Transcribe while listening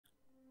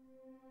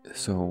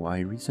So I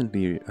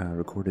recently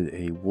recorded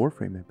a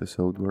Warframe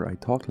episode where I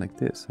talk like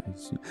this.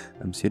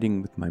 I'm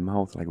sitting with my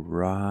mouth like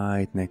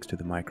right next to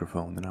the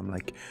microphone, and I'm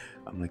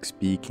like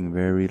speaking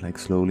very like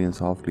slowly and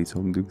softly. So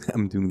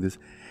I'm doing this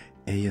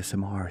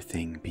ASMR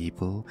thing,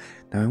 people.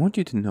 Now I want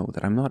you to know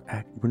that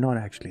we're not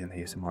actually an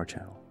ASMR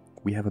channel.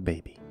 We have a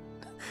baby.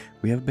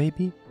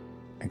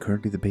 And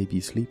currently the baby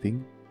is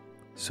sleeping.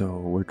 So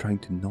we're trying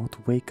to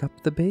not wake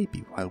up the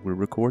baby while we're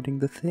recording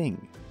the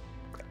thing.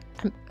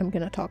 I'm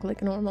gonna talk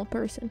like a normal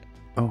person.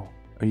 Oh,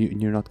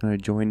 you're not gonna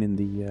join in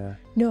the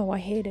No, I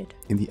hate it.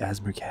 in the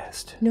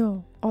Asmercast?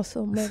 No.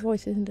 Also, my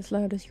voice isn't as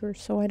loud as yours,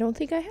 so I don't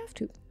think I have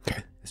to.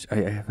 I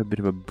have a bit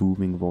of a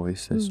booming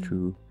voice. That's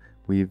true.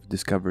 We've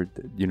discovered,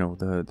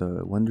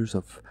 the wonders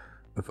of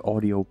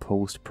audio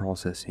post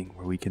processing,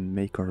 where we can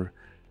make our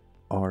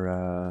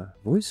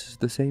voices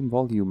the same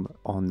volume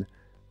on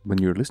when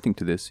you're listening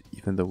to this,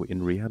 even though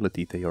in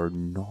reality they are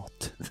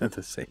not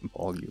the same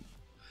volume.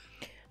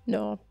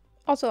 No.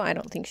 Also, I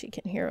don't think she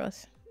can hear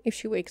us. If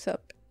she wakes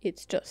up,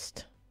 it's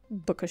just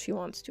because she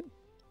wants to.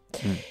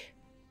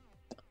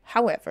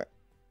 However,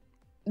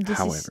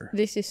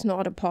 this is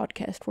not a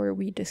podcast where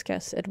we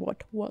discuss at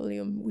what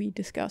volume we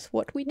discuss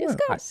what we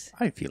discuss.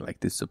 Well, I feel like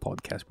this is a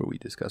podcast where we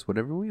discuss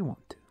whatever we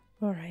want to.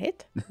 All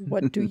right.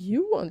 What do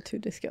you want to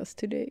discuss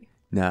today?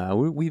 Now,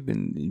 we've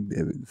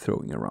been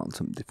throwing around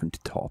some different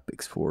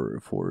topics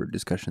for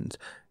discussions,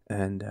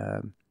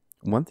 and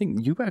one thing,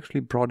 you've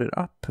actually brought it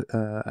up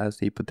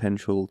as a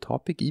potential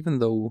topic, even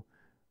though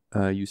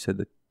you said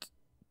that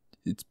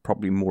it's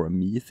probably more a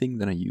me thing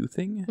than a you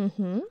thing,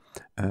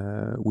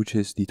 which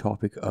is the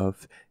topic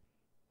of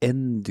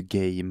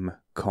endgame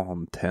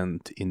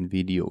content in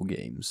video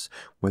games.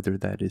 Whether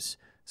that is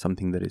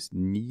something that is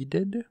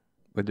needed,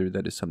 whether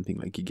that is something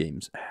like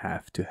games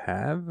have to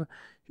have,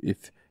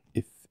 if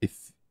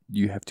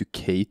you have to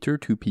cater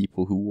to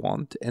people who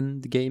want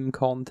endgame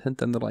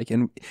content and the like.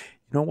 And you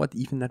know what,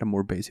 even at a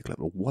more basic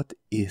level, what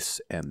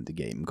is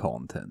endgame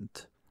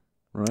content,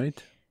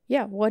 right?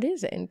 Yeah, what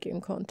is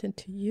endgame content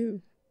to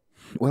you?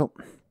 Well,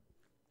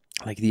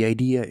 like the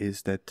idea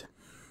is that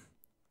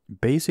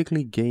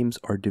basically games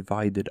are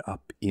divided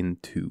up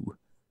into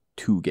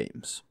two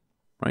games,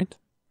 right?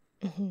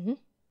 So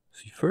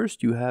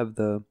first you have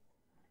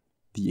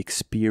the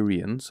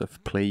experience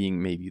of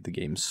playing maybe the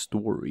game's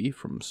story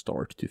from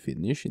start to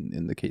finish,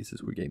 in the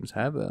cases where games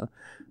have a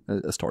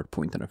start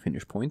point and a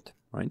finish point,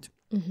 right?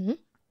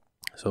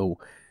 So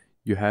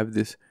you have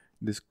this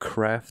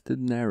crafted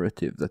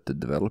narrative that the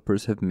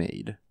developers have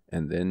made,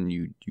 and then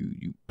you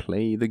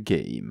play the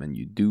game and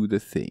you do the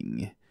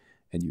thing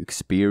and you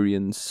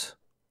experience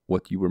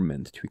what you were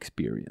meant to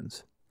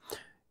experience.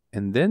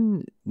 And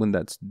then when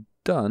that's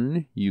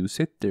done, you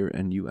sit there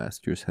and you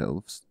ask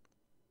yourselves,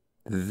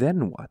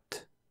 then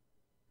what?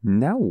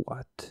 Now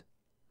what?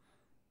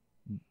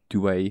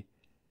 Do I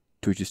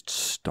just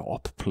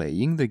stop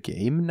playing the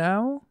game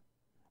now?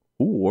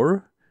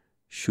 Or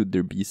should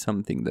there be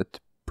something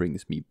that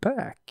brings me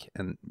back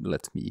and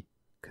lets me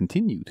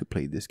continue to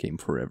play this game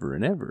forever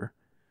and ever?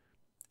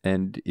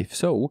 And if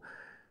so,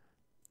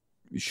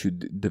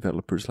 should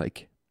developers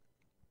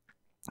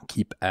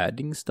keep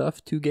adding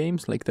stuff to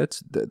games? Like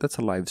that's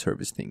a live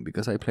service thing,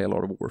 because I play a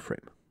lot of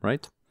Warframe,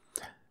 right?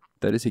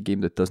 That is a game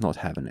that does not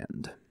have an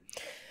end.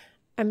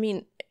 I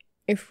mean,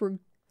 if we're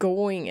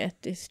going at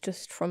this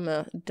just from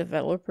a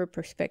developer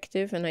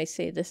perspective, and I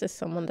say this as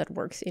someone that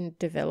works in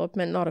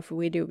development, not of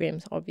video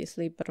games,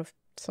 obviously, but of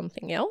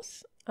something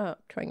else.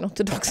 Trying not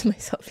to dox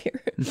myself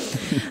here.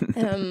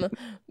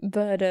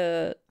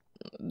 But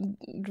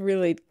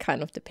really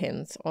kind of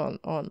depends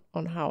on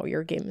how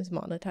your game is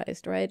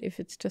monetized, right? If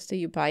it's just that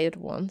you buy it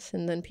once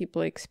and then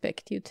people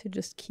expect you to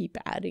just keep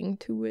adding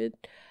to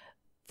it,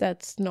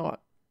 that's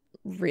not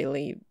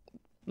really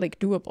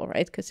doable,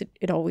 right? Because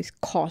it always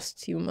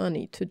costs you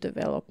money to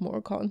develop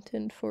more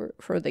content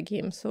for the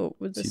game. So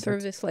with a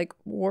service like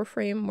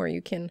Warframe, where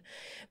you can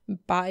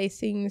buy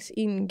things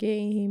in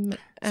game,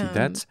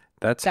 that's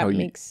how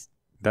you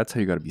got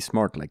to be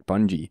smart, like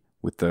Bungie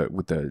with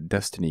the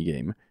Destiny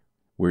game,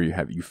 where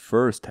you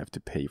first have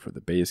to pay for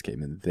the base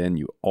game, and then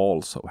you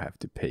also have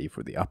to pay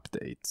for the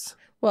updates.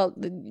 Well,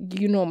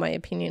 you know my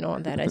opinion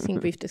on that. I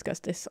think we've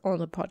discussed this on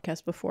the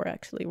podcast before,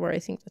 actually, where I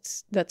think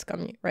that's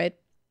scummy, right?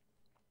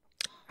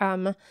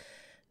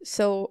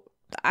 So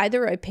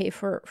either I pay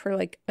for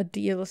like a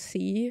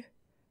DLC,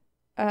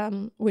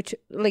 which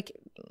like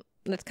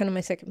that's kind of my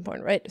second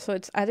point, right? So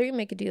it's either you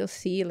make a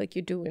DLC like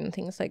you do in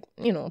things like,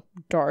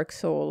 Dark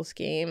Souls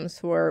games,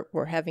 where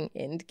having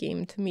end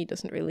game to me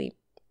doesn't really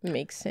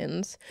make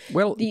sense.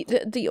 Well,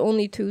 the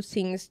only two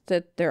things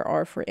that there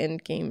are for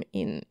end game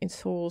in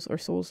Souls or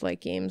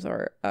Souls-like games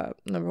are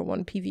number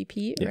one,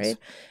 PvP, yes, right?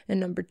 And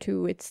number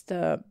two, it's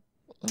the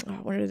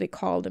what are they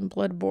called in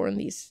Bloodborne?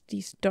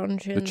 These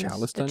dungeons,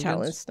 the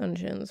chalice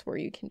dungeons, where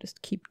you can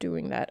just keep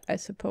doing that, I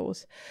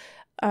suppose.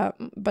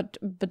 But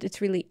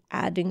it's really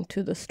adding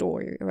to the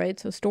story, right?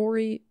 So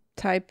story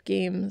type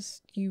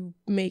games, you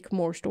make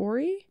more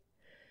story.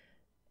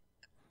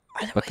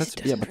 But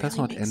that's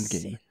not end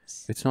game.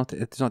 It's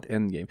not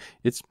end game.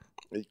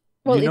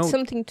 Well, you it's know,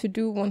 something to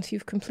do once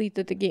you've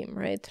completed the game,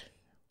 right?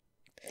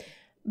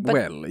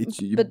 well,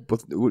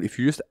 but if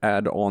you just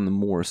add on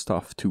more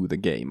stuff to the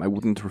game, I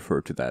wouldn't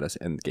refer to that as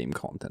endgame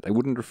content. I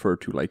wouldn't refer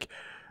to like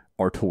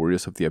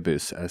Artorias of the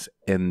Abyss as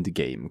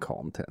endgame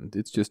content.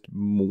 It's just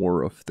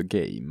more of the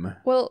game.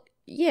 Well,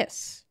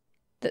 yes.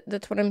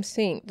 That's what I'm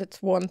saying.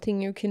 That's one thing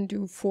you can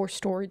do for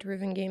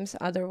story-driven games.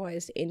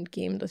 Otherwise,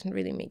 endgame doesn't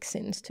really make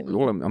sense to me.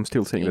 Well, I'm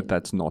still saying that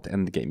that's not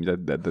endgame.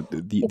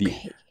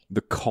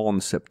 The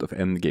concept of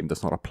endgame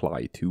does not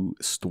apply to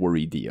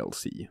story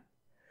DLC.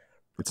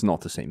 It's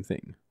not the same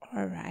thing.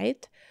 All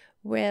right.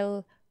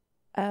 Well,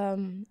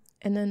 and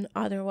then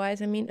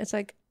otherwise, I mean, it's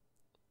like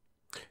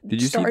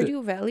Did you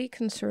Stardew Valley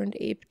Concerned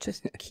Ape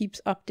just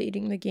keeps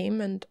updating the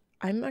game, and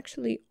I'm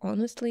actually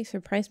honestly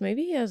surprised.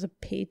 Maybe he has a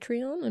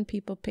Patreon and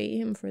people pay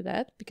him for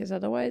that, because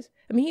otherwise,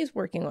 I mean, he's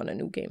working on a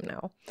new game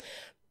now.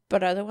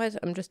 But otherwise,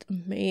 I'm just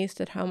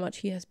amazed at how much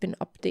he has been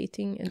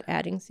updating and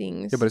adding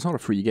things. Yeah, but it's not a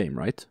free game,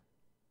 right?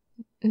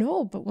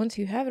 No, but once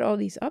you have it, all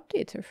these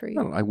updates are free.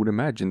 Well, I would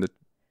imagine that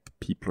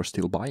people are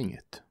still buying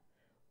it.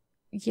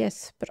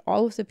 Yes, but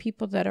all of the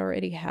people that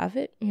already have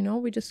it, you know,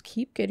 we just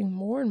keep getting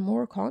more and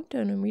more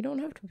content and we don't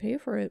have to pay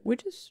for it,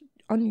 which is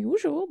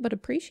unusual, but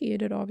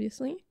appreciated,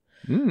 obviously.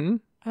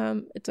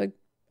 It's like,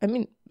 I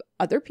mean,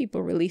 other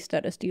people released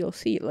that as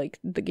DLC. Like,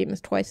 the game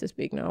is twice as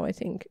big now, I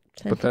think.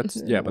 But that's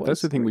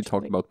the thing we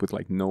talked about with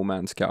like No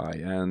Man's Sky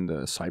and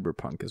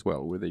Cyberpunk as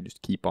well, where they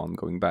just keep on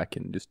going back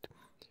and just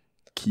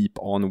keep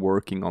on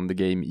working on the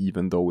game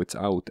even though it's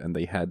out, and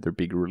they had their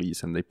big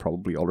release and they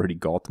probably already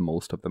got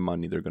most of the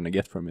money they're going to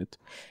get from it.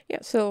 Yeah,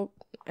 so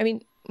I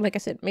mean, like I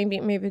said, maybe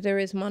there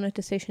is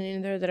monetization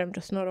in there that I'm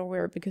just not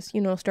aware, because,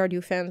 you know,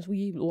 Stardew fans,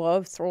 we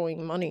love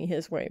throwing money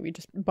his way. We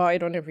just buy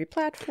it on every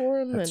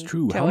platform. That's and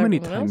true. How many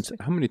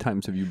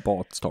times have you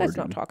bought Stardew? Let's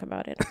not talk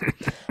about it.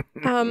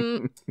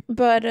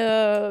 But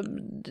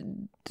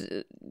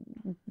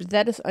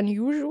that is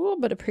unusual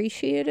but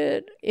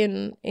appreciated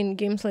in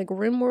games like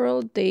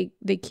RimWorld.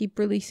 They keep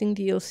releasing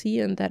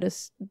DLC, and that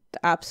is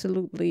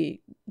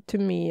absolutely, to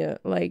me,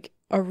 like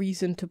a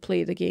reason to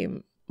play the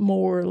game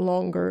more,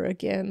 longer,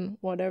 again,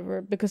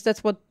 whatever, because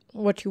that's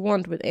what you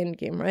want with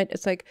endgame, right?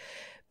 It's like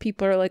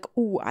people are like,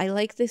 oh, I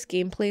like this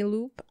gameplay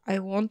loop, I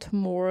want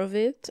more of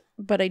it,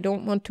 but I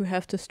don't want to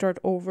have to start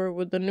over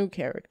with the new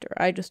character.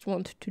 I just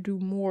want to do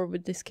more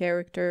with this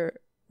character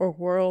or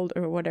world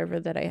or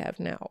whatever that I have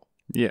now.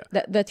 Yeah.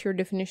 That's your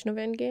definition of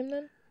endgame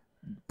then?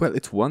 Well,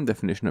 it's one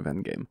definition of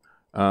endgame.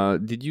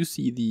 Did you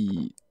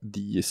see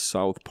the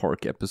South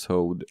Park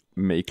episode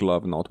Make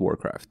Love Not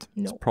Warcraft?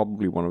 No. It's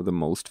probably one of the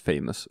most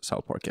famous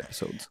South Park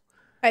episodes.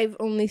 I've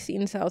only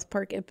seen South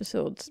Park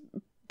episodes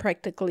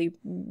practically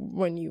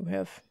when you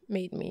have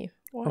made me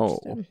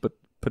watch them.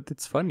 But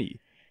it's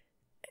funny.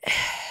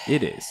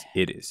 It is.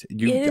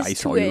 I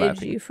saw you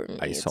laughing. For me.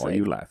 I saw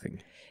you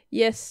laughing.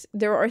 Yes,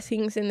 there are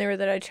things in there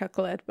that I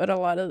chuckle at, but a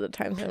lot of the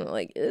times I'm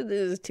like, this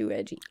is too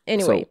edgy.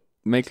 Anyway. So,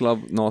 Make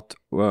Love Not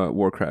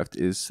Warcraft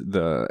is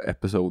the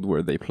episode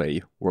where they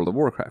play World of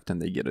Warcraft and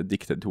they get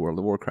addicted to World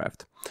of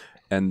Warcraft.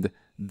 And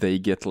they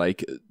get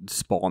like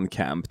spawn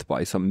camped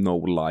by some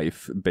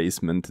no-life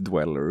basement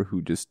dweller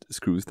who just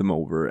screws them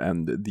over.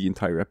 And the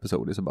entire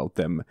episode is about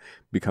them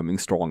becoming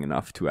strong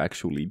enough to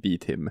actually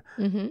beat him.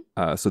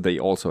 Mm-hmm. So they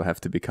also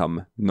have to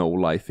become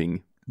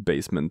no-lifing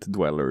basement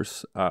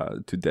dwellers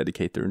to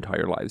dedicate their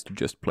entire lives to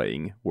just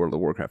playing World of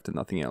Warcraft and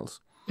nothing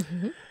else.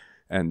 Mm-hmm.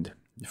 And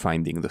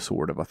finding the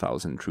sword of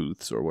 1,000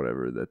 truths or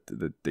whatever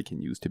that they can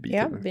use to beat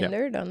him. Been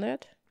there, done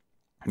that.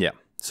 Yeah.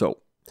 So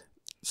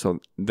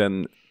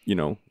then, you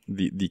know,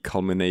 the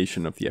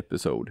culmination of the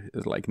episode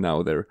is like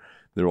now they're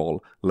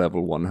all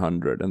level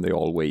 100 and they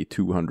all weigh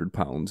 200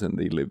 pounds and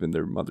they live in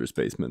their mother's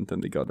basement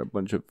and they got a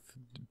bunch of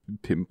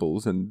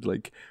pimples and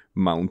like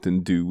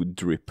Mountain Dew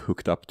drip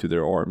hooked up to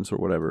their arms or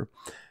whatever.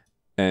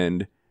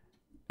 And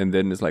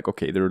then it's like,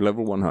 okay, they're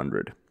level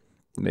 100.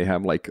 They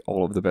have like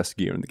all of the best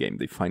gear in the game.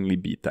 They finally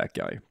beat that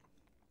guy.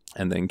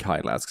 And then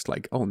Kyle asks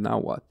like, oh, now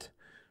what?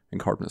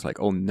 And Cartman's like,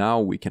 oh, now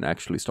we can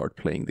actually start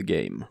playing the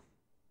game.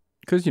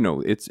 Because, you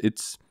know,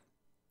 it's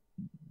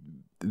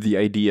the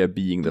idea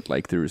being that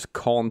like there is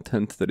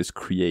content that is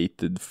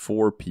created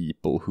for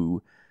people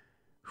who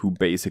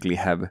basically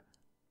have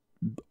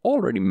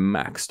already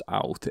maxed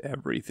out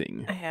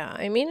everything. Yeah,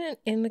 I mean,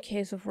 in the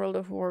case of World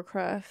of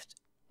Warcraft,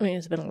 I mean,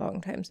 it's been a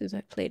long time since I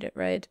played it,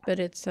 right? But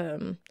it's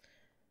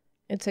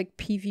like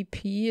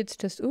PvP. It's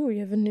just, oh,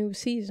 you have a new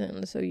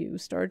season, so you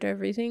start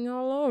everything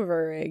all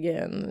over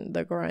again,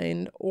 the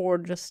grind, or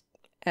just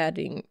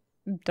adding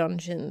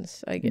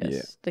dungeons, I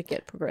guess, that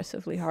get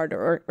progressively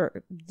harder,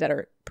 or that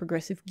are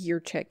progressive gear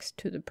checks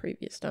to the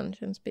previous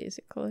dungeons,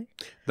 basically.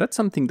 That's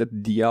something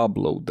that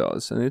Diablo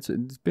does, and it's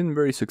been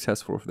very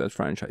successful for that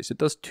franchise. It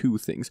does two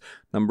things.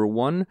 Number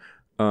one,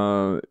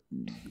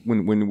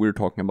 when we're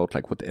talking about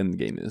like what the end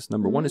game is,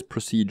 number one is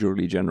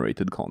procedurally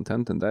generated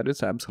content, and that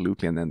is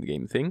absolutely an end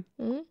game thing.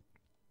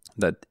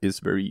 That is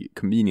very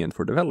convenient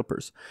for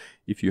developers.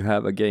 If you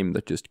have a game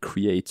that just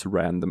creates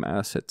random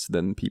assets,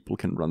 then people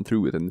can run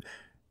through it,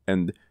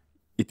 and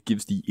it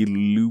gives the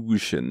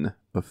illusion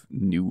of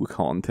new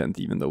content,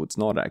 even though it's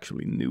not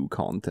actually new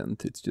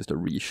content. It's just a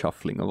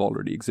reshuffling of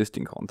already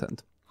existing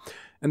content.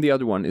 And the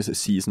other one is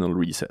seasonal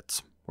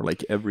resets, or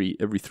like every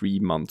 3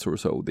 months or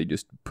so, they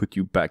just put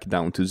you back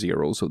down to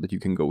 0 so that you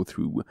can go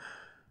through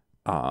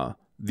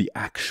the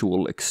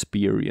actual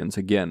experience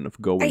again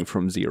of going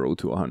from 0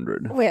 to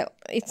 100. Well,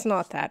 it's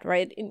not that,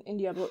 right? In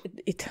Diablo,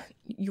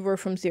 you were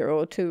from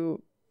 0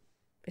 to,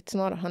 it's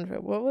not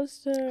 100. What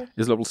was the...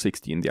 It's level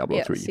 60 in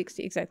Diablo 3.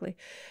 60, exactly.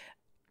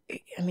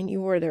 I mean,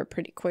 you were there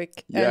pretty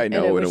quick. Yeah, I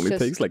know. It only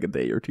takes like a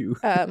day or two.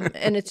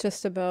 And it's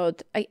just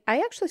about... I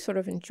actually sort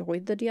of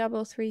enjoyed the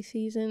Diablo 3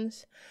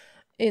 seasons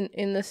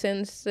in the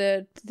sense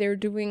that they're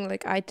doing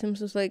like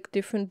items with like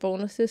different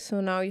bonuses.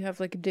 So now you have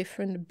like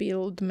different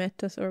build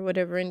metas or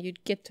whatever, and you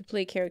get to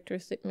play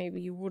characters that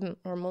maybe you wouldn't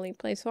normally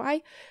play. So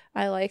I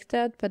like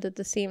that, but at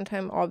the same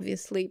time,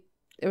 obviously,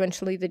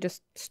 eventually they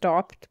just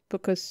stopped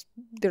because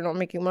they're not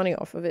making money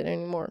off of it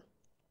anymore.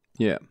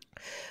 Yeah.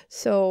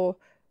 So...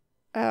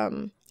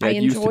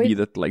 it used to be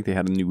that like they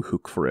had a new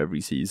hook for every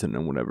season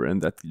and whatever,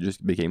 and that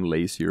just became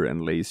lazier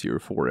and lazier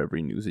for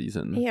every new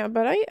season. Yeah,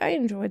 but I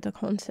enjoyed the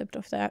concept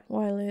of that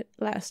while it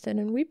lasted,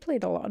 and we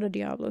played a lot of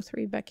Diablo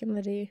 3 back in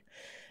the day.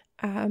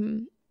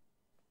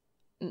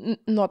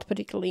 Not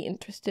particularly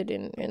interested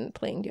in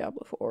playing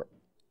Diablo 4,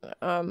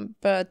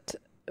 but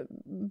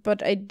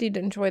I did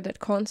enjoy that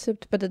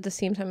concept. But at the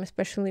same time,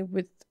 especially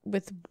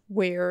with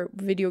where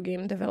video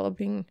game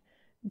development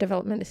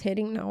is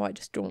heading now, I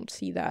just don't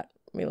see that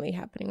really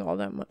happening all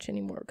that much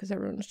anymore, because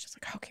everyone's just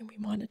like, how can we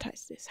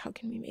monetize this? How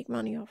can we make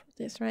money off of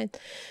this, right?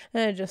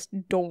 And I just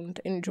don't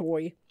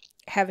enjoy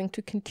having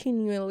to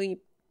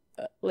continually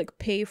like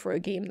pay for a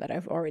game that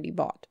I've already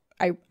bought.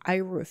 I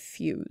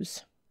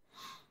refuse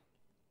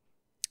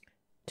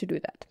to do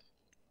that.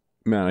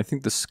 Man, I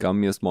think the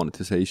scummiest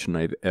monetization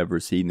I've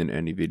ever seen in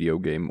any video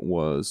game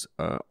was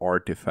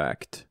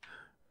Artifact.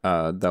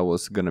 That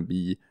was gonna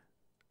be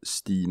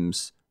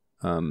Steam's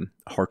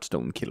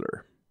Hearthstone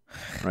killer.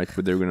 Right,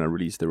 but they're gonna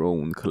release their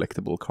own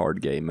collectible card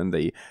game, and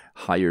they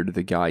hired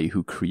the guy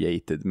who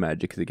created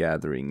Magic the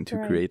Gathering to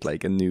create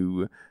like a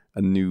new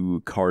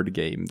card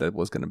game that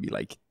was gonna be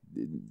like,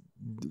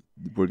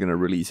 we're gonna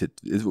release it.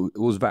 It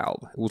was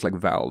Valve. It was like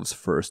Valve's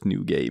first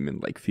new game in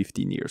like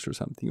 15 years or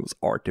something. It was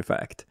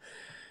Artifact,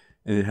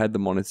 and it had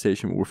the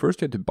monetization where first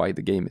you had to buy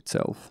the game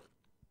itself,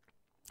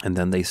 and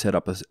then they set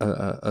up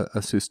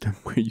a system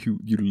where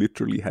you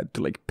literally had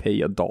to like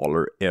pay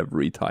 $1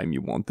 every time you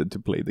wanted to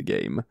play the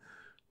game.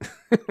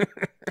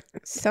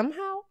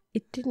 Somehow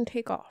it didn't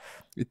take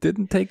off. It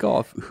didn't take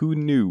off. Who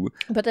knew?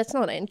 But that's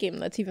not endgame.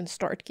 That's even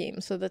start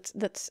game. So that's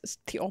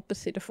the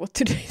opposite of what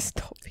today's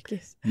topic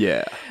is.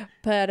 Yeah.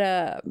 But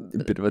a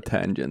bit of a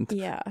tangent.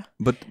 Yeah.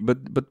 But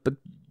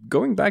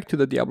going back to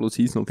the Diablo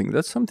seasonal thing,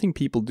 that's something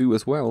people do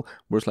as well.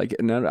 Where it's like,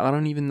 and I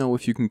don't even know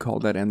if you can call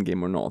that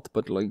endgame or not.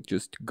 But like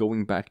just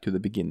going back to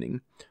the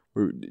beginning,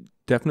 where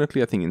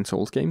definitely I think in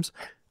Souls games,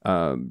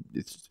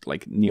 it's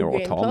like Nier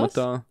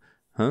Automata,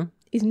 huh?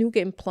 Is New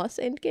Game Plus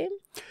endgame?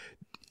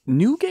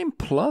 New Game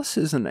Plus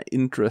is an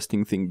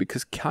interesting thing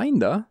because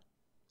kinda.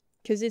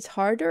 Because it's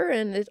harder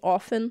and it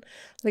often,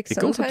 like, it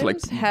sometimes goes up to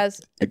like,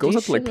 has it goes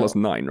up to like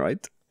 +9,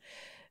 right?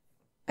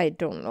 I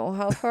don't know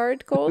how far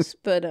it goes,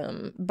 but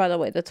by the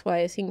way, that's why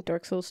I think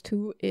Dark Souls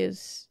 2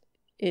 is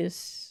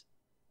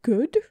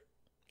good.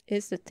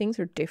 Is that things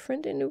are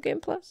different in New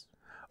Game Plus.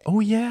 Oh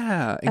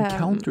yeah,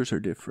 encounters are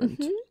different.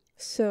 Mm-hmm.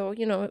 So,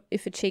 you know,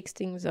 if it shakes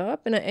things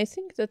up, and I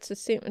think that's the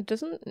same.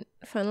 Doesn't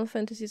Final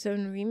Fantasy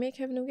VII Remake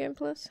have New Game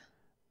Plus?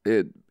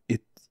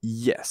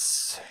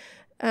 Yes.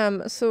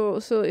 So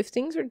if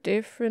things are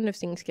different, if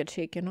things get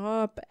shaken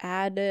up,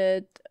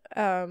 added,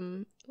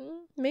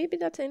 maybe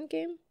that's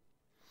endgame.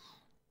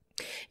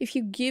 If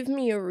you give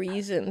me a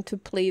reason to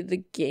play the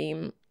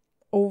game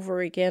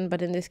over again,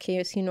 but in this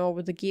case, you know,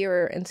 with the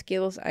gear and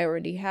skills I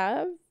already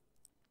have,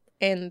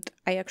 and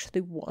I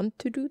actually want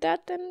to do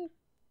that, then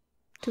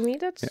to me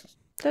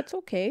that's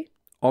okay.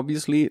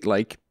 Obviously,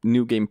 like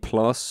New Game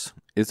Plus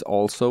is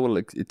also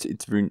like it's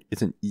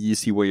an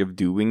easy way of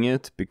doing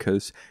it,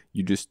 because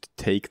you just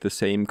take the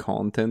same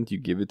content, you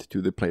give it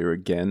to the player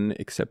again,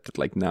 except that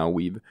like now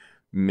we've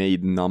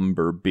made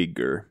number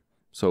bigger,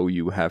 so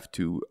you have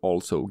to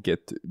also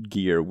get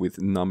gear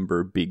with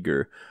number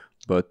bigger,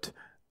 but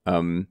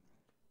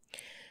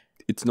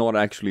it's not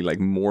actually like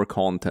more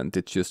content,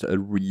 it's just a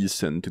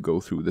reason to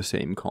go through the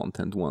same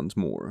content once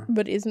more.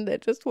 But isn't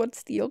that just what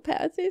Steel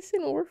Path is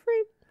in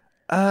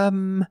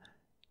Warframe?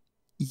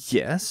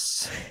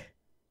 Yes.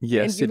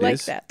 Yes, and you it like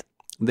is. that.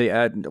 They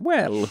add,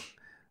 well,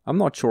 I'm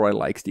not sure I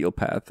like Steel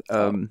Path.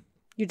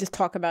 You just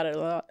talk about it a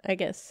lot, I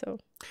guess, so.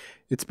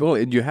 It's, well,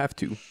 you have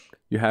to.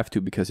 You have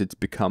to, because it's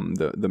become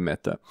the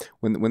meta.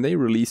 When they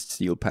released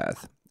Steel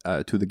Path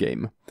to the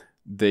game,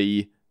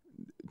 they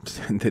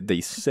that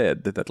they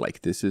said that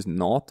like this is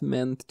not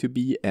meant to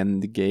be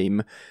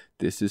endgame.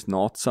 This is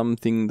not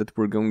something that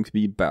we're going to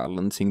be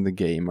balancing the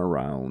game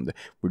around.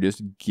 We're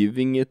just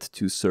giving it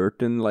to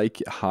certain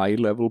like high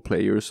level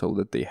players so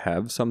that they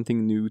have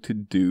something new to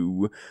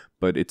do,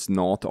 but it's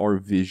not our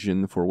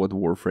vision for what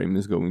Warframe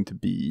is going to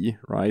be,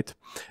 right?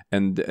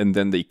 And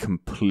then they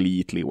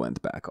completely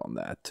went back on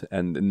that.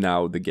 And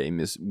now the game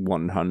is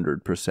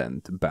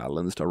 100%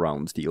 balanced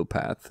around Steel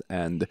Path,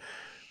 and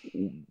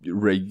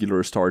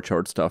regular Star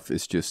Chart stuff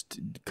is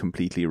just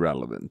completely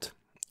irrelevant.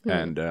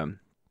 And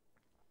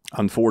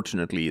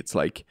unfortunately, it's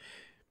like,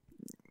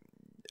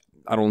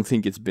 I don't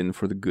think it's been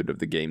for the good of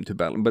the game to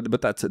balance,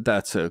 but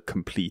that's a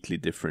completely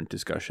different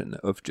discussion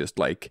of just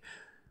like,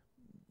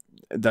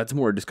 that's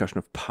more a discussion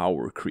of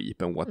power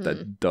creep and what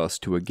that does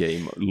to a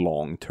game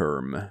long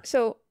term.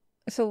 So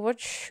what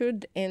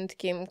should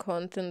endgame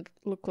content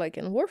look like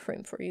in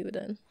Warframe for you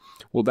then?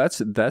 Well, that's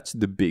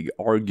the big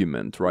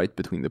argument, right,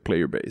 between the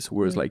player base.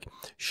 Whereas, like,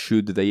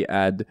 should they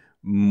add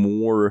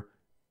more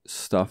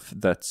stuff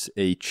that's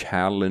a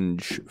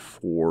challenge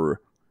for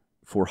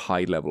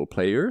high-level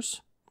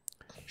players?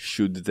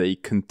 Should they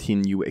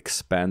continue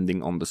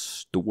expanding on the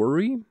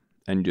story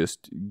and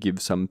just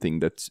give something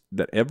that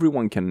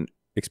everyone can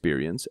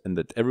experience and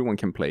that everyone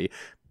can play,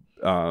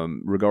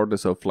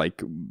 regardless of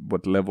like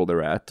what level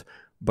they're at?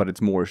 But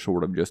it's more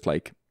sort of just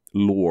like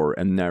lore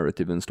and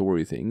narrative and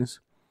story things.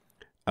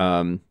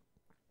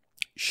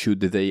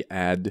 Should they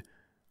add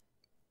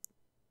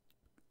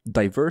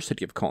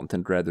diversity of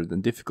content rather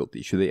than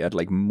difficulty? Should they add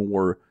like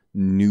more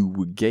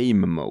new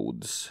game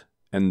modes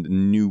and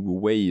new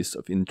ways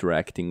of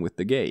interacting with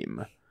the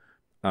game?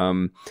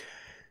 All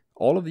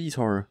of these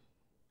are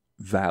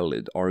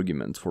valid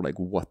arguments for like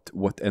what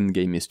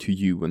endgame is to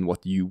you and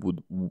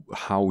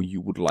how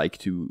you would like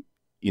to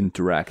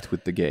interact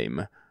with the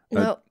game.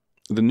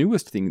 The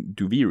newest thing,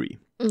 Duviri,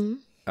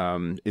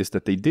 is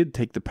that they did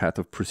take the path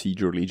of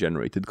procedurally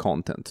generated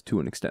content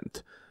to an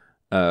extent.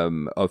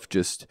 Of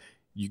just,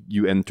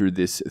 you enter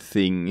this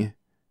thing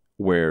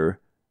where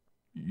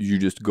you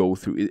just go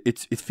through...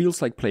 It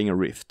feels like playing a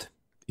Rift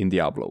in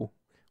Diablo,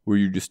 where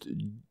you're just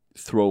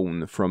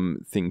thrown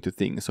from thing to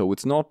thing. So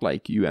it's not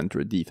like you enter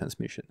a defense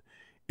mission.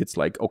 It's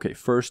like, okay,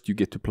 first you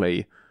get to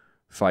play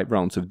 5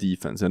 rounds of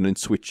defense, and then it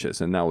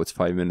switches, and now it's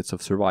 5 minutes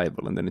of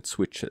survival, and then it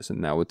switches,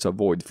 and now it's a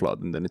void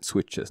flood, and then it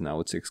switches, now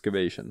it's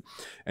excavation,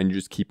 and you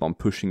just keep on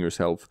pushing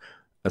yourself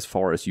as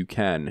far as you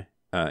can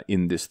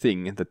in this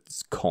thing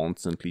that's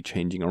constantly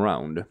changing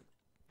around,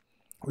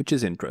 which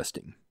is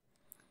interesting.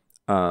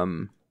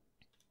 Kind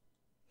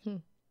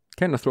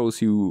of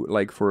throws you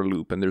like for a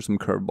loop, and there's some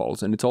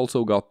curveballs, and it's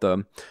also got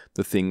the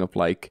thing of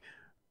like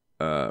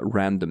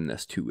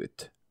randomness to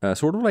it.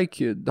 Sort of like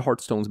the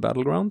Hearthstone's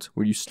Battlegrounds,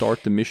 where you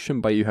start the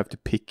mission by you have to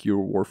pick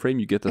your Warframe.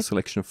 You get a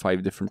selection of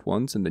 5 different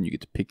ones, and then you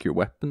get to pick your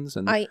weapons.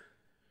 And I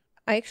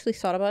actually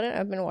thought about it.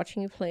 I've been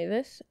watching you play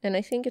this, and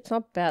I think it's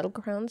not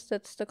Battlegrounds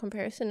that's the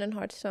comparison in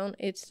Hearthstone.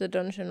 It's the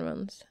dungeon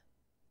runs.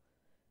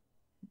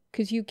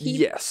 Because you keep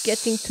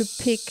getting to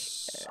pick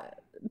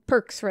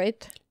perks,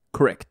 right?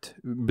 Correct.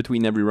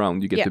 Between every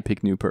round, you get to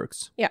pick new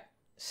perks. Yeah.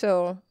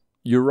 So...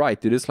 You're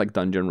right. It is like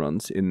dungeon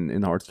runs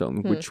in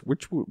Hearthstone,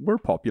 which were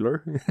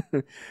popular.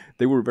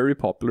 They were very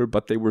popular,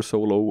 but they were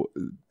solo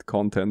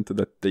content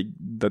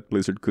that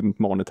Blizzard couldn't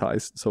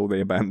monetize, so they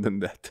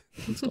abandoned that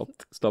and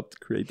stopped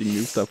creating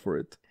new stuff for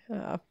it.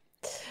 The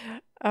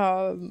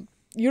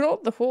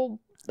whole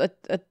I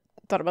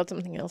thought about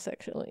something else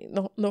actually.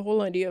 The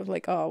whole idea of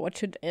like, what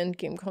should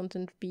endgame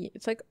content be?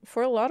 It's like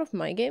for a lot of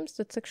my games,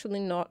 that's actually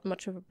not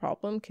much of a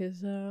problem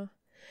because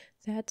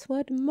that's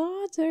what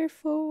mods are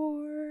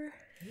for.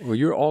 Well,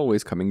 you're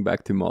always coming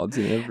back to mods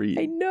in every...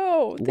 I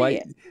know.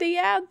 They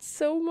add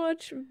so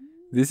much...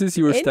 This is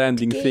your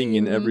standing thing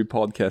in every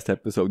podcast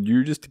episode.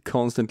 You're just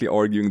constantly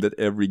arguing that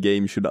every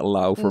game should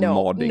allow for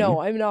modding.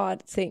 No, I'm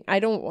not saying... I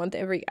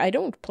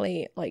don't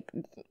play like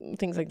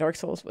things like Dark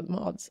Souls with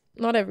mods.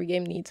 Not every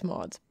game needs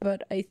mods.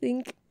 But I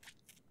think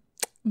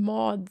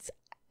mods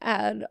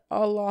add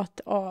a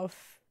lot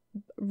of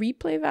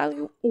replay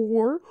value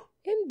or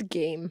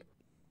endgame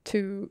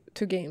to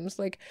games.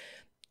 Like...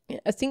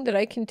 A thing that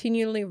I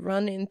continually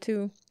run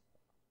into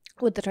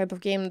with the type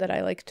of game that I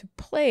like to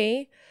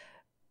play,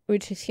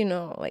 which is,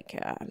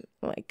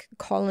 like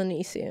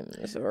colony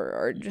sims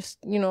or just,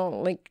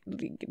 like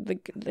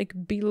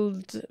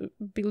build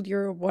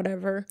your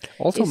whatever.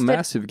 Also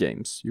massive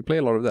games. You play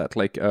a lot of that,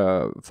 like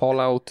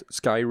Fallout,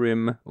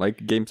 Skyrim,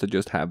 like games that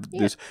just have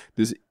this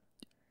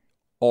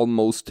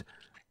almost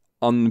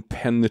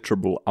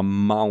unpenetrable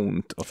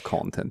amount of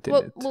content in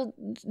it. Well,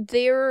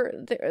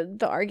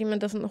 the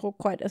argument doesn't hold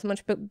quite as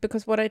much, but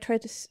because what I'm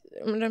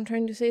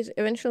trying to say is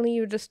eventually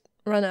you just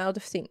run out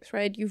of things,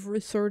 right? You've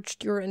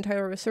researched your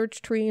entire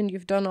research tree and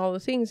you've done all the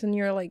things, and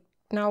you're like,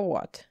 now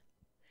what?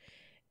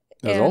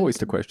 That's always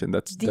the question.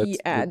 That's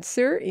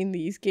answer in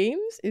these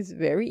games is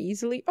very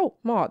easily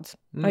mods.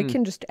 I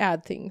can just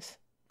add things.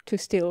 to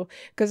still,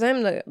 because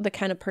I'm the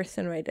kind of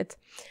person, right? It's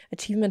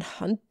achievement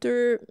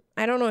hunter.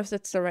 I don't know if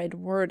that's the right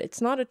word.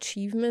 It's not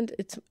achievement.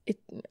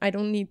 I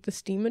don't need the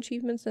Steam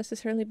achievements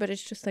necessarily, but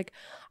it's just like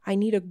I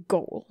need a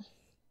goal.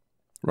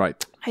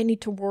 Right. I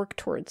need to work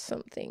towards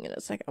something, and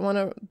it's like I want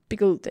to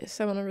build this.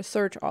 I want to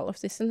research all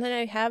of this, and then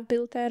I have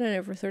built that, and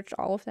I've researched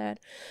all of that,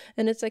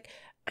 and it's like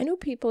I know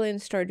people in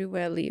Stardew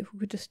Valley who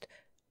could just,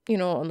 you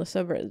know, on the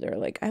subreddit, they're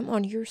like, I'm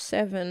on year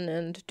 7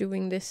 and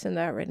doing this and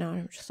that right now,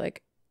 and I'm just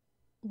like,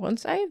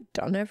 once I've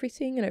done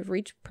everything and I've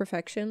reached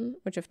perfection,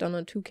 which I've done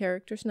on 2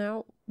 characters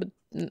now, but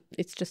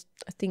it's just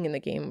a thing in the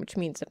game, which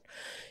means that,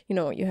 you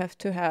know, you have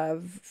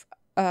to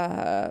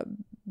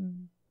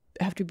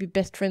be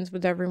best friends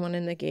with everyone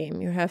in the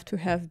game. You have to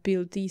have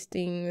built these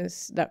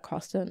things that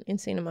cost an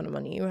insane amount of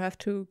money. You have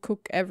to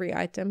cook every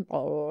item,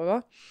 blah, blah,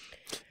 blah.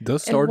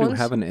 Does Stardew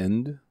have an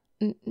end?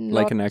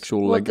 Like an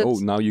actual, like, oh,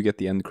 now you get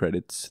the end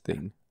credits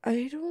thing?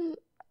 I don't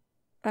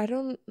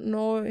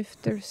know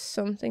if there's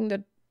something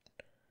that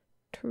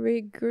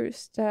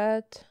triggers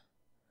that.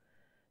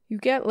 You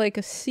get like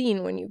a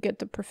scene when you get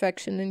the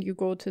perfection and you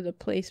go to the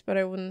place, but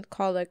I wouldn't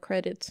call that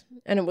credits.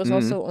 And it was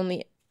also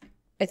only,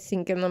 I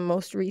think, in the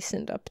most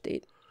recent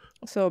update.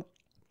 So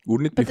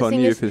wouldn't it be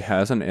funny if it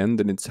has an end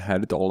and it's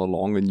had it all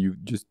along and you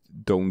just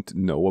don't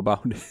know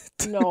about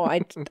it? No,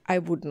 I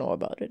would know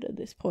about it at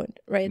this point,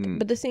 right?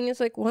 But the thing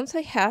is, like, once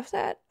I have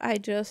that,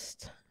 I'm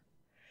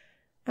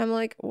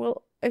like,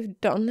 well,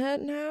 I've done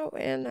that now,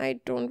 and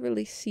I don't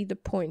really see the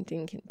point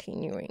in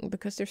continuing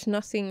because there's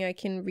nothing I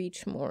can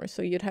reach more.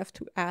 So you'd have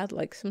to add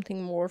like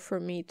something more for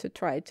me to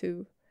try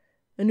to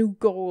a new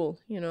goal,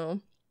 you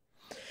know.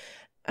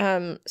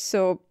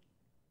 So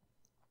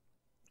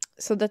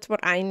that's what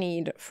I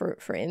need for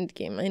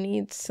endgame. I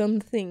need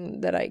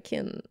something that I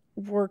can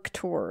work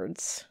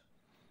towards.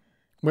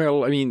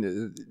 Well, I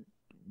mean,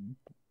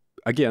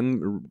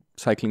 again,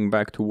 cycling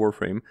back to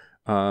Warframe,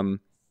 a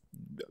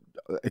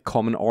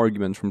common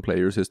argument from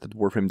players is that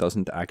Warframe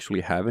doesn't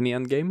actually have any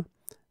endgame,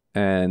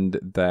 and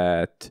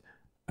that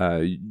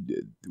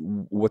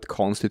what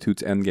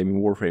constitutes endgame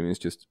in Warframe is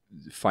just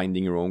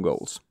finding your own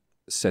goals,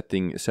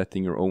 setting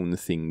your own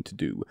thing to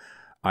do.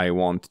 I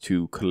want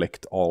to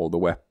collect all the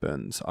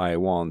weapons. I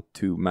want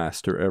to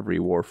master every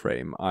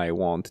Warframe. I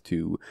want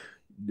to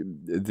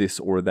this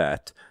or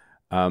that.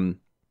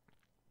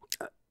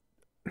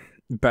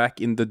 Back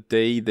in the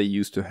day, they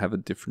used to have a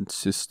different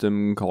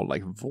system called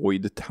like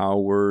Void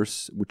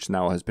Towers, which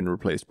now has been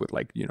replaced with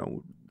like, you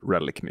know,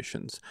 relic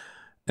missions.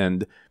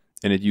 And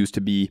it used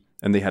to be,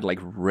 and they had like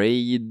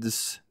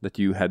raids that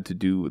you had to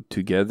do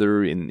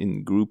together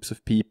in groups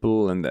of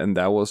people, and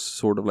that was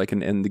sort of like an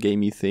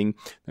endgamey thing.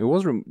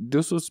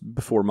 This was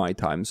before my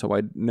time, so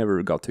I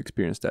never got to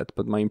experience that.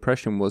 But my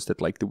impression was that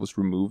like it was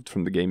removed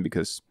from the game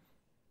because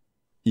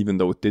even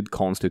though it did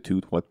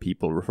constitute what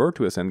people refer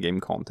to as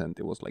endgame content,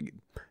 it was like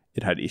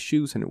it had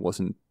issues and it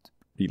wasn't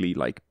really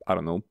like, I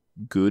don't know,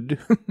 good.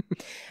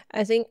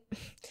 I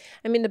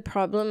mean, the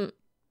problem,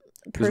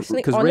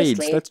 personally, because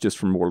raids, that's just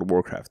from World of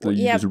Warcraft.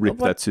 You just rip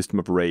that system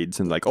of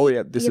raids and like, oh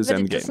yeah, this is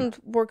endgame. It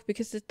doesn't work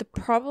because the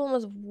problem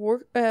with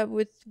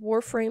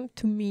Warframe,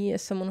 to me,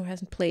 as someone who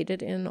hasn't played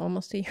it in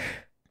almost a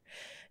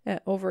year,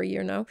 over a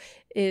year now,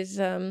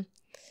 is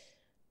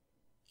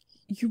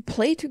you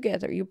play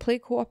together, you play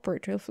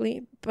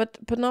cooperatively, but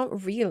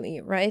not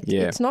really, right?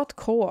 Yeah. It's not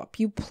co-op.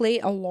 You play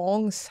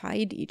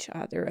alongside each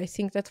other. I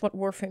think that's what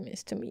Warframe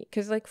is to me.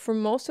 Because like for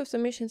most of the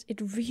missions, it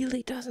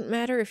really doesn't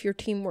matter if you're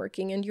team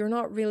working and you're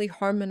not really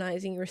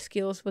harmonizing your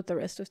skills with the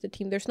rest of the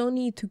team. There's no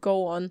need to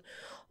go on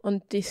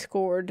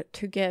Discord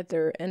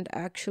together and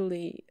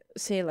actually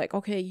say like,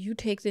 okay, you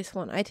take this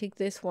one, I take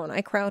this one,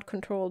 I crowd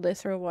control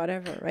this or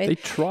whatever, right? They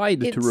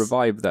tried to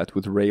revive that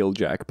with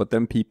Railjack, but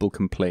then people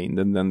complained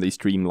and then they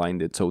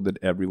streamlined it so that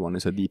everyone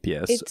is a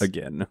DPS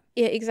again.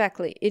 Yeah,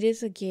 exactly. It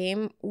is a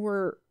game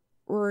where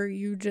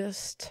you're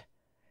just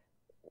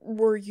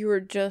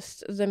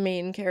the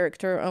main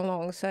character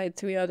alongside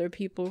 3 other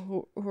people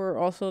who are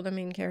also the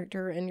main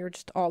character, and you're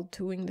just all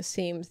doing the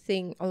same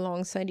thing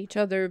alongside each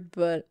other,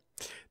 but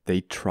they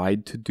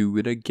tried to do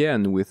it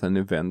again with an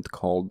event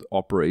called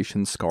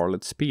Operation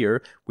Scarlet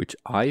Spear, which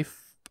I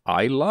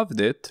loved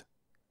it.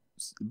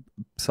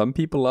 Some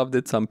people loved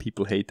it, some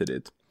people hated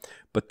it.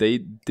 But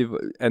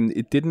and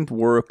it didn't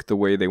work the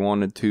way they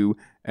wanted to,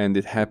 and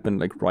it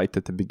happened like right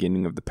at the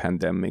beginning of the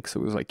pandemic,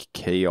 so it was like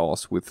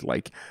chaos with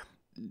like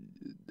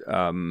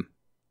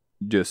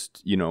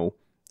just, you know,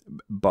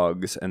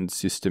 bugs and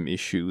system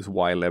issues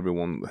while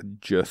everyone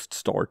had just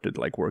started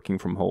like working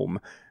from home.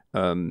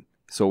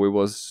 So it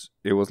was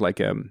like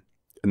an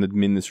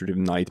administrative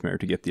nightmare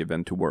to get the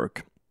event to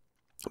work.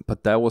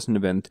 But that was an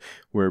event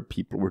where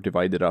people were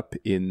divided up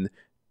in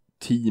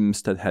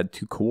teams that had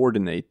to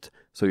coordinate.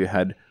 So you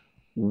had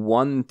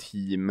one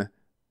team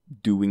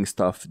doing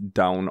stuff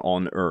down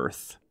on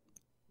Earth,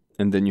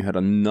 and then you had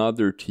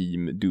another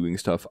team doing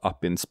stuff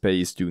up in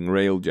space, doing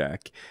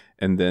Railjack,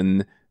 and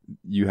then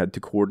you had to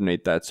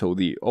coordinate that. So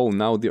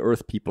now the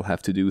Earth people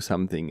have to do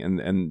something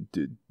and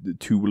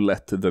to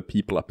let the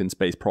people up in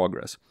space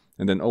progress.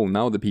 And then, oh,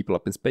 now the people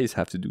up in space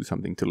have to do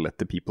something to let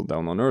the people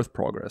down on Earth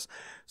progress.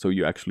 So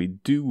you actually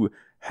do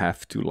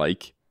have to,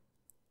 like,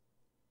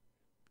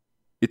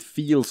 it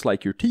feels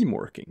like you're team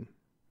working,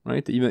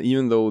 right?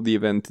 Even though the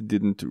event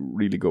didn't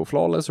really go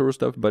flawless or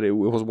stuff, but it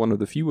was one of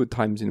the few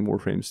times in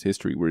Warframe's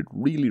history where it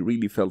really,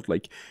 really felt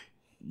like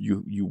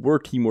you were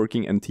team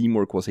working, and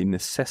teamwork was a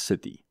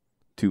necessity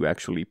to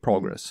actually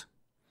progress.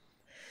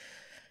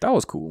 That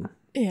was cool.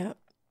 Yeah.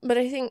 But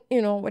I think,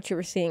 you know, what you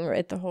were saying,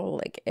 right? The whole,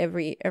 like,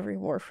 every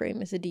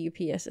Warframe is a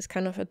DPS is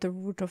kind of at the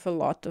root of a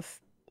lot of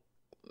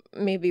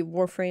maybe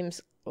Warframe's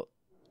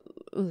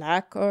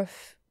lack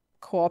of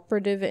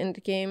cooperative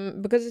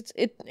endgame, because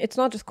it's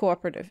not just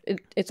cooperative.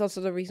 It's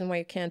also the reason why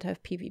you can't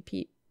have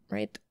PvP,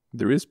 right?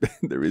 There is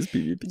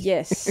PvP.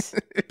 Yes,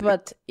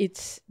 but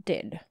it's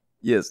dead.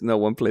 Yes, no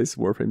one plays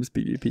Warframe's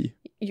PvP.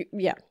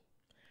 Yeah.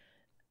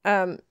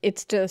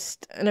 It's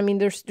just, and I mean,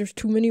 there's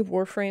too many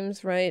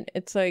Warframes, right?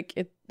 It's like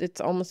it's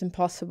almost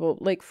impossible.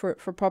 Like for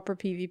proper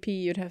PvP,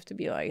 you'd have to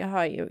be like,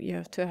 you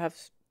have to have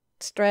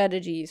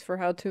strategies for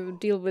how to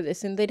deal with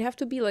this, and they'd have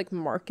to be like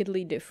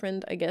markedly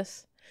different, I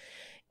guess.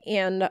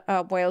 And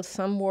while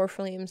some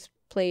Warframes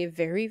play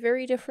very,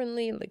 very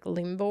differently, like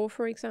Limbo,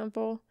 for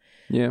example,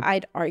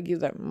 I'd argue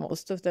that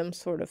most of them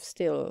sort of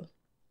still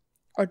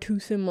are too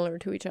similar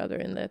to each other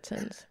in that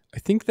sense. I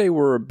think they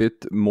were a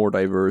bit more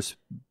diverse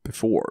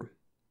before.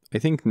 I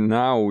think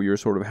now you're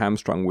sort of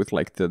hamstrung with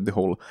like the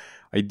whole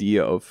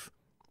idea of,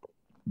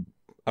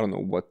 I don't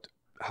know,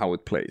 how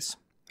it plays,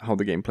 how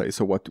the game plays.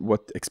 So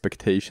what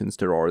expectations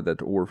there are that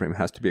Warframe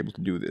has to be able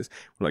to do this.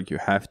 Like, you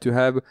have to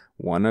have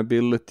one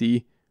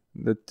ability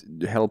that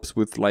helps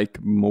with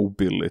like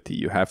mobility.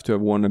 You have to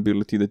have one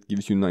ability that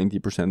gives you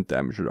 90%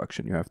 damage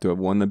reduction. You have to have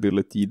one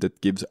ability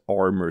that gives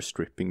armor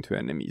stripping to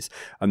enemies.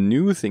 A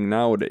new thing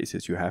nowadays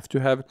is you have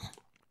to have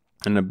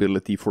an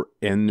ability for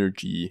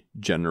energy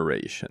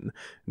generation.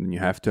 And you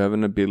have to have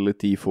an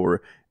ability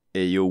for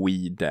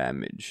AoE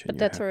damage. But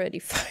that's already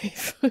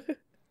 5.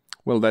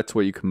 Well, that's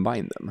where you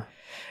combine them.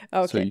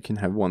 Okay. So you can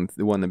have one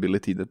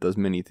ability that does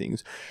many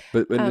things.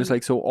 But it's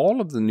like, so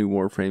all of the new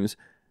Warframes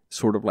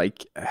sort of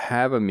like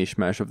have a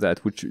mishmash of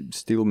that, which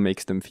still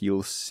makes them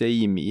feel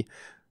samey.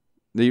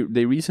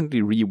 They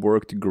recently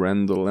reworked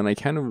Grendel, and I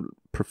kind of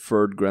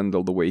preferred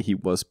Grendel the way he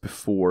was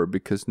before,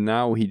 because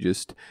now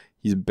he's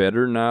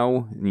better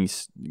now, and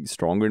he's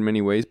stronger in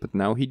many ways, but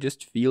now he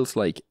just feels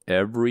like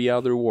every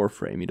other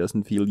Warframe. He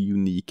doesn't feel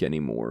unique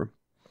anymore.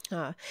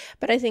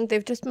 But I think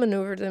they've just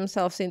maneuvered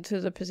themselves into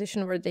the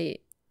position where they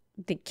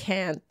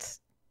can't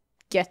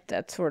get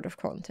that sort of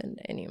content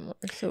anymore.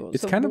 So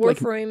it's kind of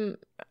Warframe,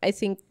 like, I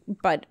think,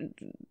 but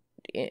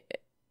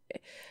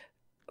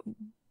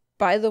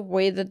by the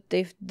way that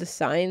they've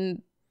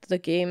designed the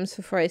game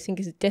so far, I think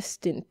is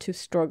destined to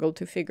struggle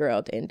to figure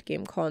out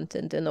endgame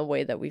content in a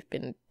way that we've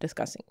been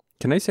discussing.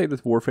 Can I say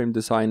that Warframe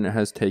design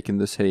has taken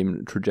the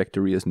same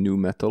trajectory as nu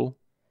metal?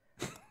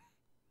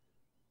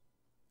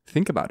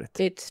 Think about it.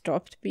 It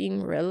stopped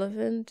being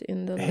relevant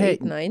in the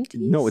late 90s?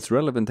 No, it's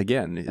relevant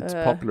again. It's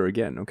popular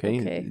again, okay?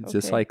 It's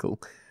a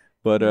cycle.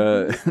 But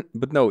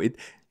but no,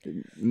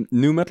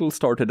 nu metal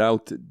started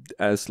out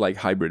as like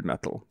hybrid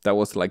metal. That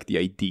was like the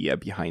idea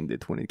behind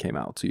it when it came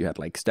out. So you had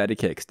like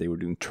Static X, they were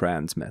doing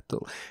trance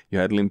metal. You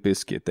had Limp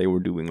Bizkit, they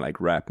were doing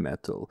like rap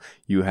metal.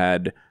 You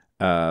had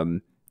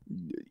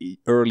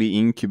early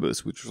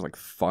Incubus, which was like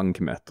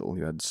funk metal.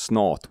 You had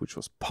Snot, which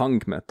was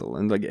punk metal,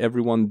 and like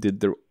everyone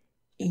did their.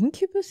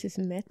 Incubus is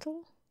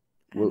metal?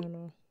 I don't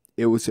know.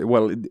 It was,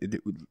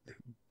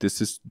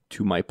 this is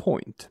to my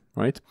point,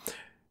 right?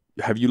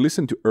 Have you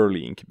listened to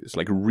early Incubus,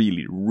 like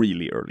really,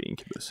 really early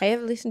Incubus? I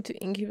have listened to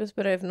Incubus,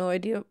 but I have no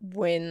idea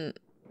when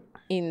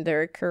in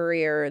their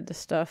career the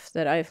stuff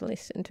that I've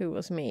listened to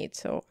was made,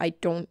 so I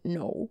don't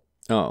know.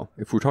 Oh,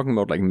 if we're talking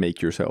about like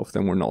make yourself,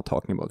 then we're not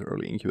talking about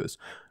early Incubus.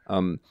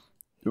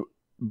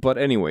 But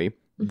anyway,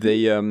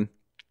 they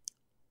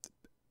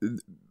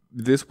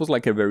this was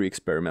like a very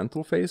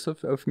experimental phase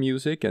of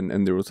music,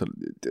 and there was a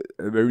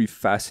very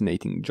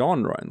fascinating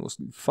genre, and it was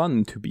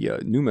fun to be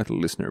a nu metal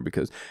listener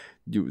because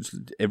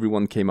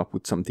everyone came up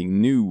with something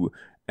new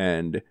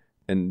and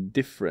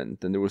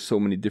different, and there were so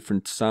many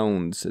different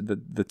sounds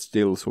that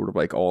still sort of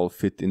like all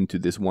fit into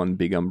this one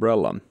big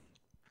umbrella.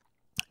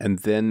 And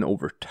then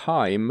over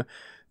time,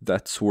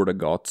 that sort of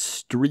got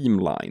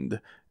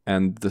streamlined,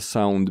 and the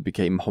sound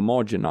became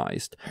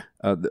homogenized.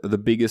 The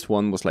biggest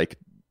one was like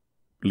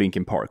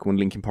Linkin Park. When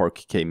Linkin Park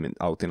came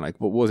out in like,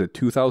 what was it,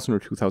 2000 or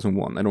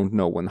 2001? I don't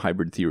know when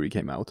Hybrid Theory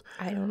came out.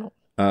 I don't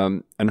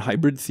know. And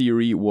Hybrid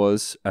Theory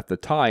was, at the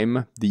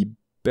time, the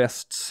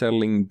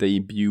best-selling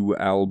debut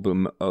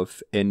album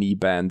of any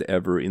band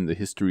ever in the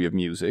history of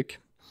music.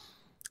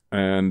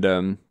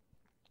 And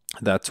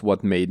that's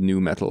what made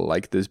nu metal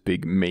like this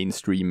big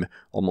mainstream,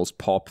 almost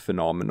pop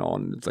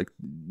phenomenon. It's like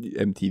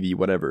MTV,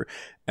 whatever.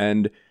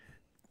 And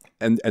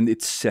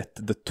it set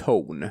the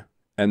tone.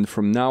 And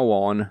from now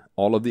on,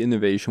 all of the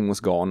innovation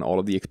was gone, all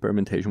of the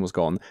experimentation was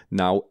gone.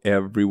 Now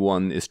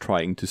everyone is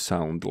trying to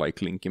sound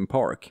like Linkin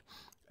Park.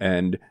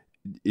 And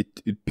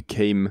it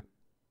became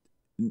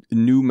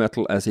nu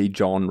metal as a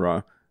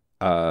genre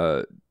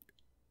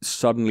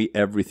suddenly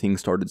everything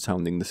started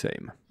sounding the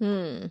same.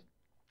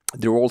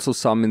 There were also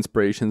some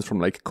inspirations from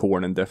like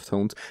Korn and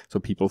Deftones. So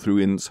people threw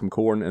in some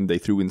Korn and they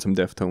threw in some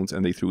Deftones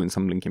and they threw in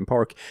some Linkin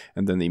Park,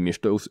 and then they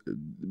mishmashed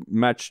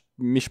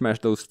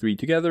those three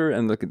together,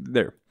 and look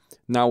there.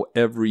 Now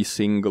every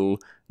single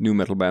nu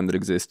metal band that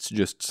exists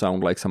just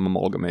sound like some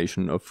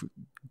amalgamation of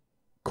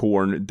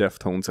Korn,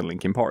 Deftones, and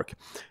Linkin Park,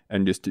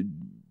 and just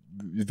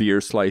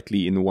veer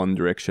slightly in one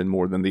direction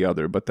more than the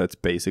other, but that's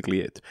basically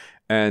it.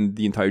 And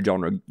the entire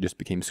genre just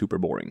became super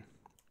boring.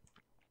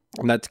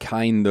 And that's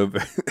kind of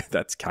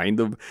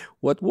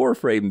what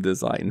Warframe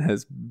design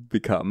has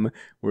become.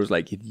 Whereas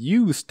like it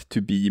used to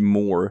be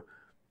more,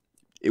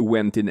 it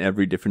went in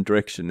every different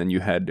direction, and you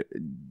had,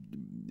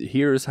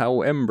 here's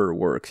how Ember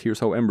works,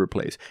 here's how Ember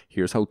plays,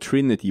 here's how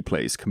Trinity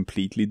plays,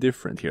 completely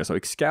different, here's how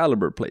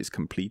Excalibur plays,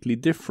 completely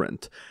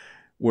different.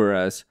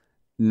 Whereas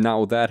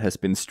now that has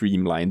been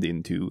streamlined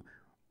into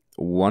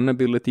one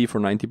ability for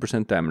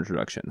 90% damage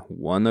reduction,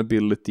 one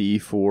ability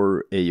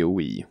for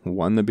AoE,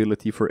 one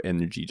ability for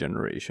energy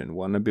generation,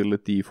 one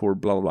ability for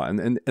blah blah,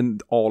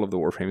 and all of the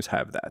Warframes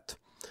have that.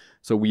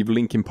 So we've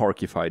Linkin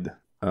Parkified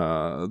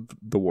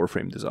the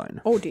Warframe design.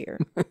 Oh dear.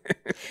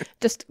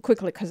 Just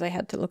quickly, because I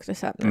had to look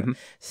this up now.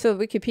 So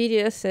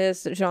Wikipedia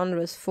says the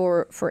genres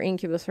for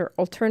Incubus are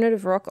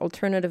alternative rock,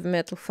 alternative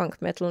metal,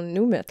 funk metal, and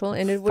nu metal,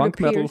 and it would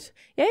appear. Metal.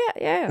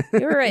 Yeah.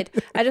 You're right.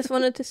 I just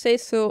wanted to say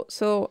so.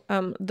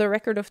 The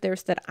record of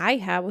theirs that I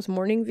have was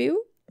Morning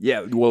View.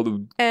 Yeah,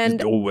 well,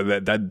 and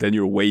then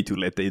you're way too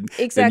late.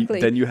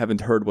 Exactly. Then you haven't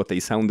heard what they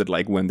sounded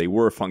like when they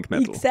were funk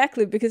metal.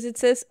 Exactly, because it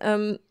says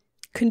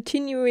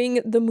continuing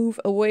the move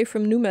away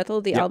from nu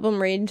metal, the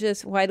album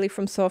ranges widely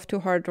from soft to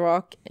hard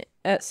rock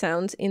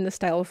sounds in the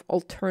style of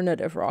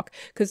alternative rock,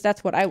 because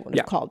that's what I would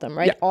have called them,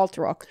 right? Alt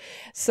rock.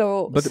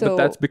 But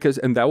that's because,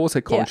 and that was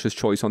a conscious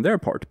choice on their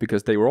part,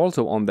 because they were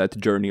also on that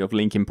journey of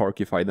Linkin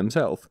Parkify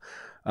themselves.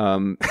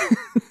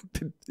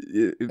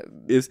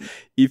 Is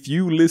if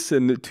you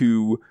listen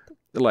to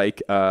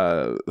like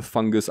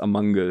Fungus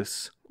Among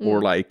Us,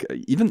 or like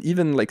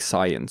even like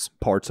Science,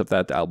 parts of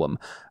that album,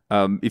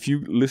 if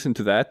you listen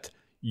to that,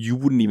 you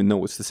wouldn't even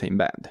know it's the same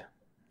band.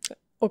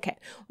 Okay.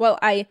 Well,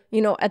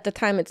 at the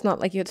time, it's not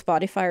like you had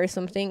Spotify or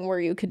something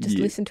where you could just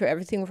listen to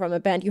everything from a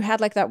band. You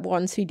had like that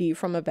one CD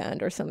from a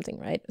band or something,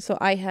 right? So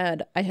I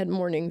had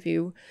Morning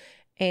View,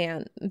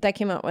 and that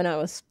came out when I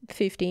was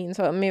 15.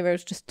 So maybe I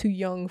was just too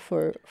young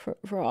for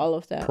all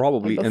of that.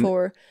 Probably.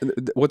 Before.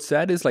 And what's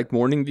sad is like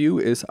Morning View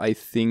is, I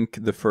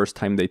think, the first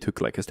time they took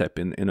like a step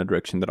in a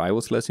direction that I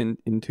was less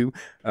into.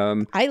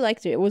 I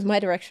liked it. It was my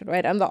direction,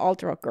 right? I'm the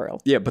alt rock girl.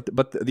 Yeah,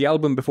 but the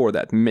album before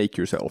that, Make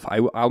Yourself,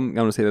 I'm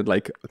gonna say that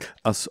like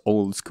us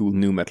old school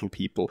nu metal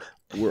people,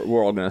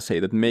 we're all gonna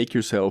say that Make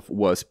Yourself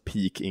was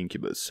peak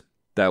Incubus.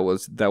 That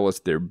was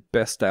their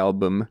best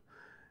album.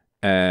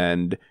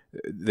 And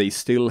they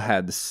still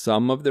had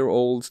some of their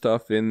old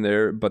stuff in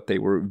there, but they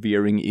were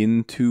veering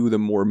into the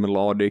more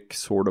melodic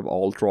sort of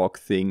alt rock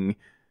thing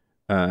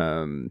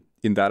in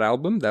that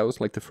album. That was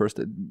like the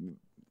first.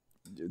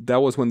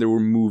 That was when they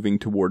were moving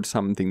towards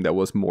something that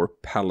was more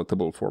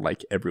palatable for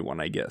like everyone,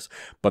 I guess.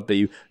 But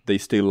they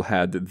still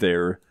had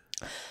their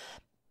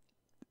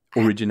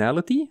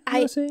originality.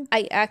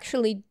 I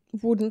actually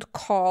wouldn't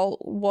call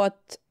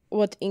what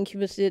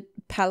Incubus did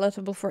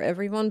palatable for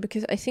everyone,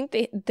 because I think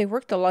they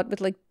worked a lot with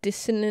like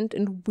dissonant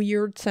and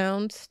weird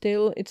sounds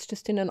still. It's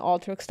just in an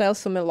alt rock style,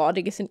 so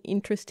melodic is an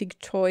interesting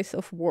choice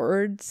of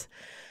words.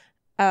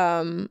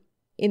 In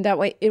that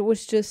way, it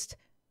was just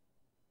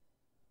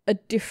a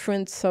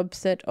different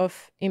subset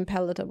of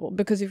impalatable,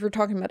 because if we're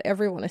talking about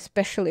everyone,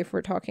 especially if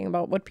we're talking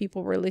about what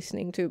people were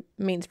listening to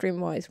mainstream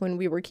wise when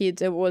we were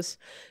kids, it was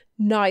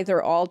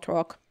neither alt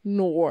rock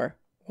nor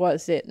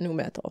was it nu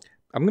metal.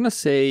 I'm gonna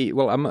say,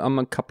 well, I'm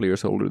a couple of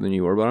years older than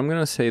you are, but I'm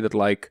gonna say that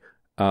like,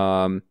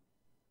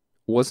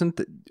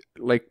 wasn't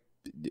like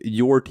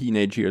your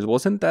teenage years,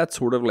 wasn't that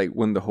sort of like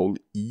when the whole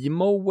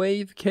emo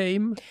wave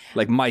came?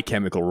 Like My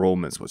Chemical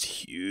Romance was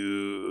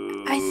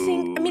huge. I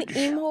mean,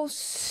 emo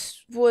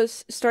was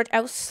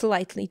I was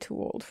slightly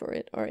too old for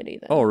it already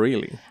then. Oh,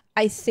 really?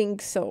 I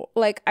think so.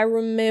 Like, I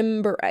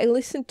remember I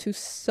listened to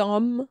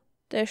some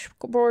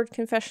Dashboard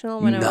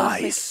Confessional when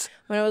I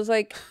was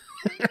like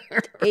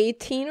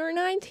 18 or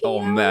 19.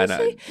 Oh man,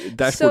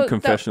 Dashboard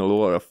Confessional,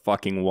 what a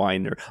fucking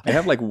whiner. I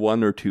have like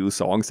one or two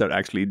songs that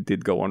actually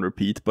did go on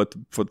repeat, but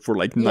for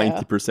like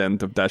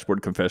 90% of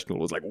Dashboard Confessional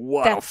was like,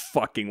 what a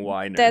fucking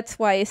whiner. That's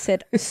why I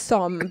said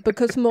some,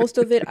 because most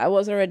of it I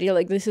was already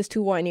like, this is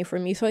too whiny for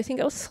me. So I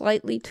think I was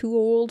slightly too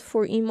old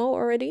for emo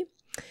already,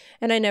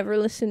 and I never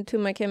listened to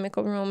My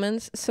Chemical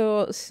Romance.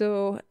 So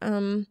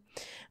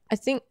I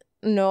think.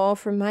 No,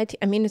 for my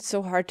I mean, it's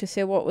so hard to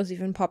say what was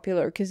even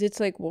popular, because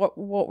it's like, what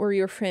were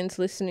your friends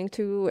listening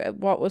to?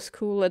 What was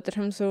cool at the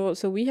time? So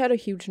we had a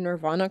huge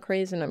Nirvana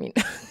craze, and I mean,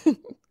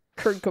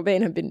 Kurt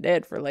Cobain had been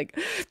dead for like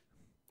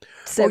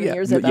 7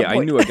 years at that point.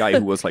 I knew a guy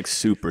who was like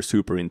super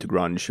into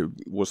grunge, who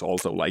was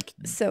also like...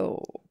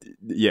 So...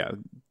 Yeah.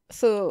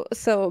 So,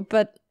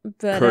 but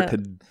But Kurt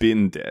had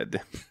been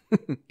dead.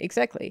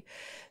 exactly.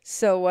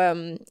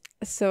 So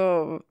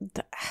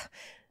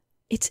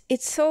it's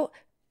so,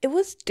 it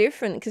was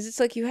different because it's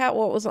like you had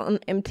what was on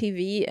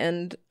MTV,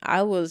 and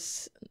I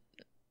was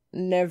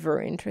never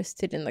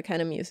interested in the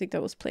kind of music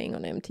that was playing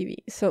on MTV.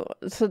 So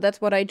that's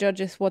what I judge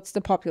as what's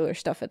the popular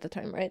stuff at the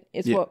time, right?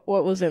 It's what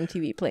was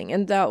MTV playing,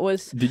 and that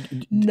was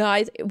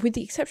nice, with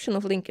the exception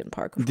of Linkin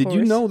Park. Of course.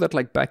 You know that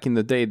like back in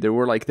the day there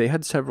were like they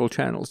had several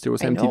channels. There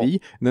was MTV,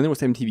 and then there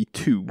was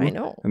MTV2. I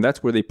know, and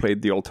that's where they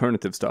played the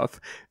alternative stuff,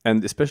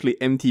 and especially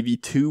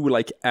MTV2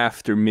 like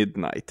after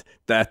midnight.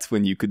 That's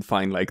when you could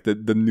find like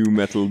the new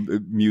metal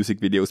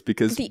music videos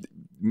because.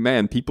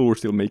 Man, people were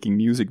still making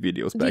music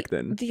videos back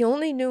then. The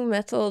only new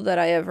metal that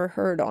I ever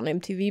heard on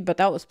MTV, but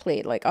that was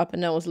played like up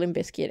and down, was Limp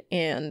Bizkit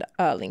and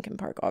Linkin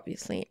Park,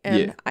 obviously.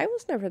 And I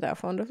was never that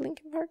fond of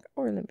Linkin Park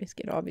or Limp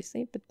Bizkit,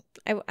 obviously, but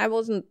I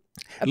wasn't.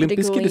 Limp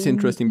Bizkit is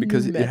interesting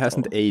because it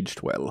hasn't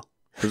aged well.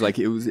 Because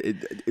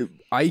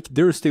like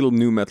there's still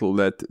new metal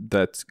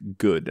that's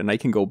good, and I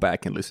can go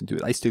back and listen to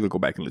it. I still go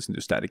back and listen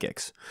to Static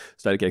X.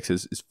 Static X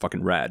is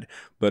fucking rad,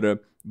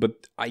 but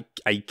I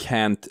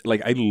can't,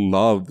 like, I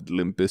loved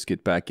Limp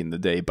Bizkit back in the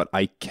day, but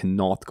I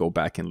cannot go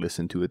back and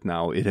listen to it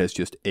now. It has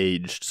just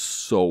aged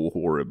so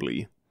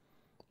horribly.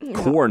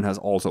 Korn has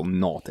also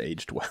not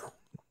aged well.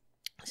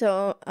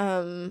 So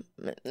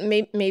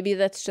maybe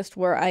that's just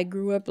where I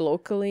grew up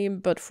locally,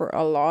 but for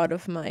a lot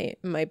of my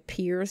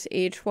peers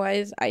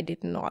age-wise, I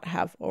did not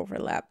have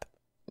overlap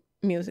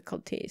musical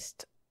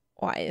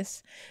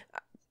taste-wise.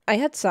 I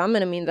had some,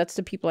 and I mean, that's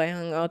the people I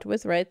hung out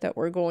with, right, that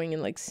were going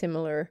in like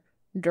similar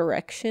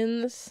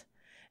directions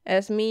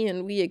as me,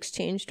 and we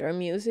exchanged our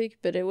music,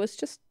 but it was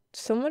just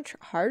so much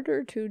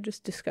harder to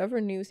just discover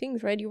new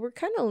things, right? You were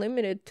kind of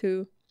limited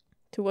to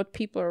what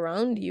people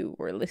around you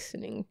were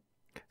listening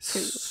to.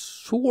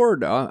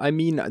 Sorta. I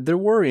mean, there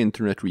were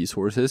internet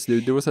resources.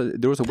 There was a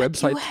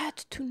website. You had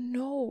to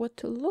know what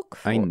to look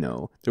for. I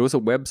know. There was a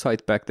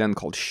website back then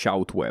called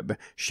Shoutweb.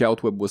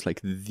 Shoutweb was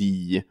like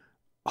the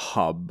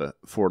hub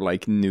for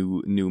like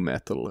new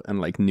metal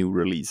and like new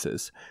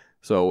releases.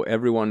 So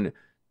everyone,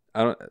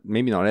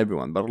 maybe not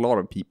everyone, but a lot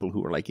of people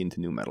who were like into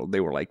new metal,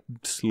 they were like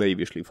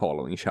slavishly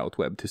following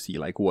Shoutweb to see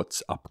like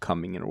what's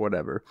upcoming and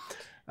whatever.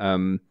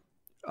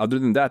 Other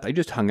than that, I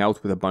just hung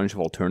out with a bunch of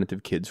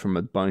alternative kids from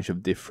a bunch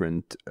of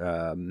different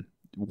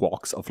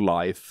walks of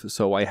life.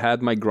 So I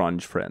had my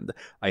grunge friend,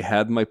 I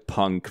had my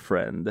punk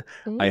friend,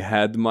 I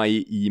had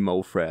my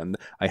emo friend,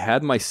 I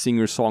had my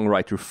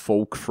singer-songwriter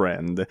folk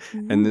friend,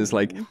 and it's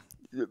like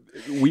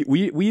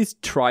we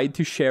tried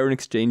to share and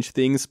exchange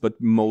things, but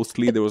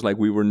mostly there was like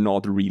we were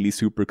not really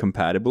super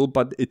compatible.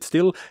 But it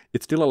still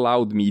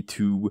allowed me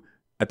to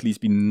at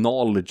least be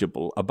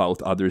knowledgeable about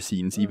other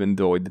scenes, even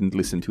though I didn't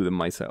listen to them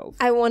myself.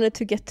 I wanted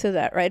to get to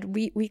that, right?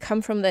 We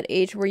come from that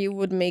age where you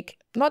would make,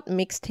 not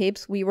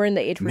mixtapes, we were in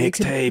the age where you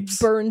could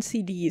burn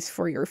CDs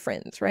for your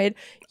friends, right?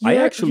 I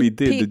actually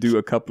did do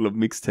a couple of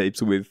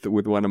mixtapes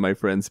with one of my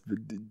friends.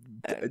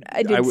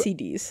 I did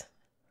CDs.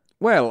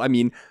 Well, I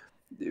mean,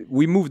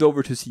 we moved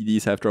over to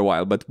CDs after a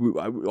while, but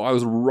I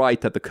was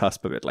right at the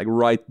cusp of it, like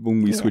right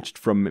when we switched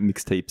from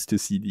mixtapes to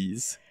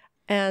CDs.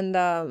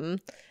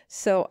 And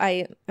so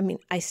I mean,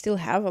 I still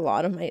have a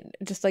lot of my,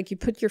 just like you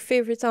put your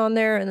favorites on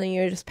there and then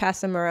you just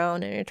pass them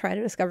around and you try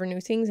to discover new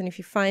things. And if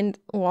you find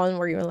one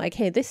where you're like,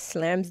 hey, this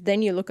slams,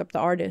 then you look up the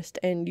artist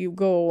and you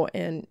go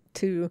and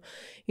to,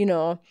 you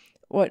know,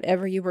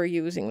 whatever you were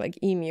using, like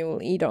Emu,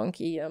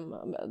 eDonkey,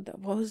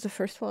 what was the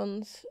first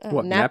ones?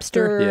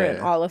 Napster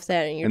and all of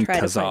that, and you try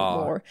to find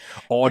more.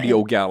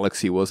 Audio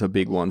Galaxy was a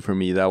big one for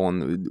me. That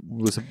one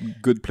was a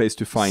good place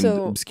to find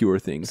obscure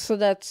things. So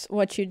that's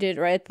what you did,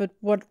 right? But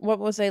what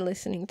was I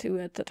listening to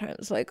at the time?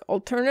 It's like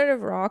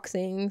alternative rock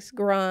things,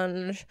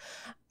 grunge,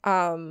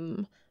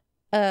 and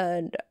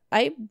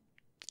I...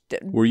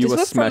 Were you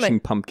a Smashing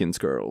Pumpkins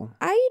girl?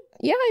 I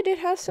did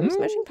have some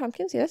Smashing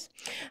Pumpkins, yes.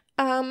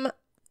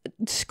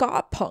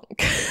 Ska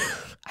punk.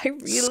 I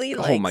really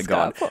like ska punk. Oh my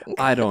god.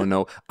 I don't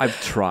know. I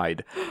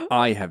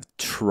have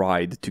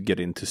tried to get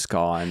into ska,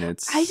 and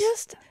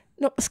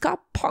ska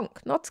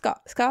punk, not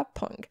ska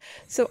punk.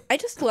 So I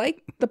just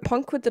like the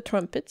punk with the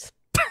trumpets.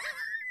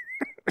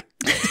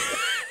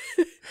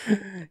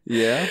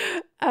 Yeah.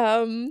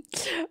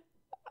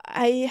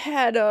 I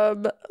had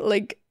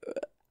like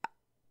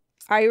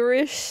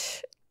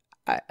Irish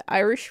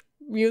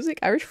music,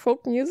 Irish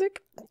folk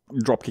music.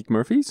 Dropkick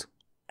Murphys?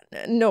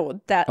 No,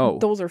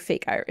 those are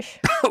fake Irish.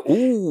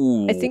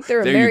 Ooh, I think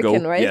they're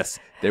American, right? Yes,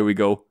 there we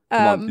go.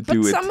 Come on, but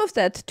do some it. of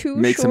that too.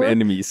 Make some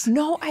enemies.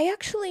 No, I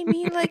actually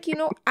mean like, you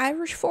know,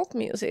 Irish folk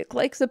music,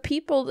 like the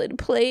people that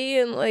play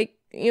in like,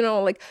 you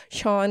know, like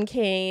Sean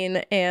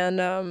Kane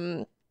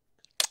and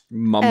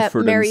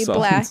Mumford Mary and Sons.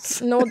 Black.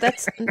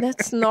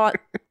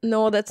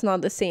 No, that's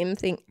not the same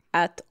thing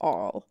at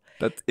all.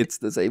 It's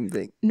the same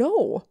thing.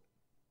 No.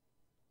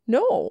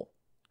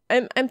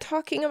 I'm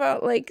talking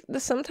about like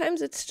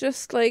sometimes it's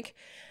just like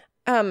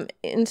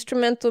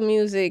instrumental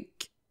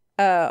music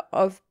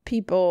of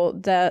people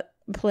that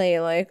play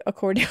like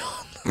accordion.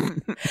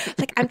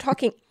 Like I'm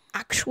talking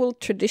actual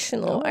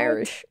traditional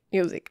Irish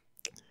music.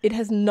 It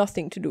has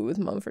nothing to do with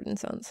Mumford and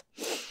Sons.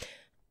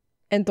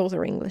 And those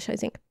are English, I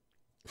think.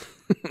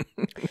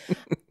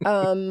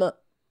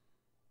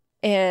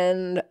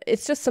 And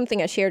it's just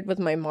something I shared with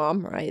my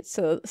mom, right?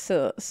 So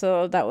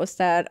that was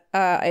that.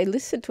 I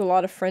listened to a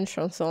lot of French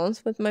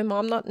chansons with my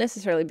mom, not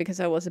necessarily because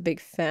I was a big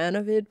fan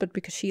of it, but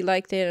because she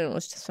liked it and it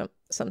was just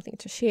something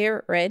to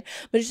share, right?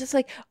 But it's just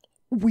like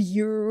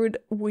weird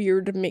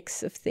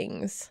mix of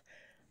things.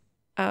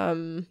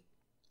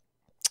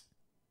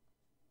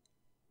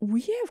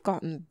 We have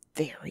gotten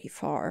very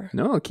far.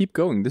 No, keep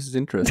going. This is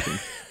interesting.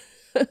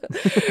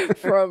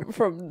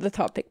 from the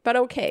topic, but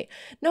okay.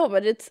 No,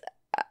 but it's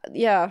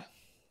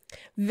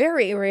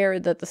very rare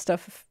that the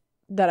stuff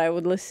that I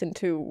would listen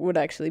to would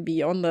actually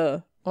be on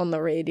the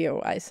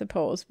radio, I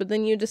suppose. But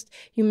then you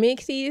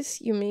make these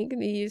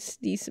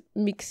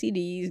mix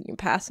CDs, you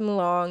pass them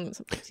along,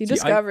 you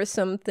discover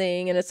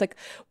something, and it's like,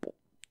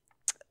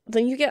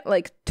 then you get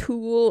like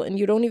Tool, and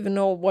you don't even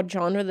know what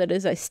genre that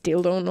is. I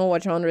still don't know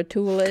what genre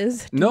Tool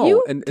is. Do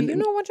you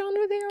know what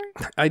genre they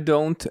are? I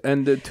don't.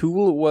 And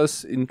Tool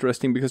was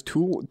interesting because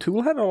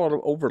Tool had a lot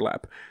of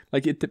overlap.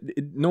 Like it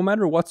no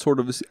matter what sort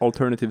of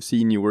alternative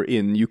scene you were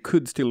in, you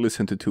could still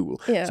listen to Tool.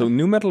 Yeah. So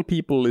nu metal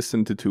people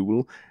listened to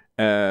Tool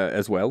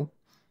as well.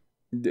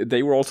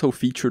 They were also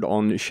featured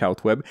on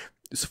Shoutweb.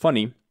 It's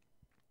funny.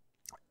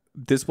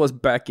 This was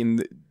back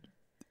in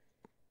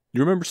you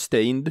remember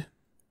Stained?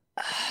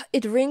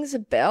 It rings a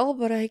bell,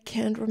 but I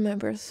can't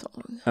remember a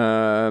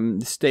song.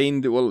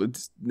 Stained, well,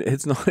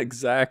 it's not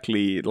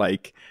exactly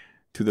like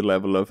to the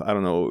level of, I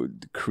don't know,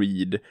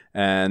 Creed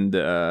and...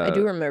 I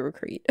do remember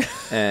Creed.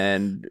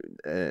 And,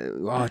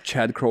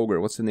 Chad Kroeger,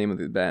 what's the name of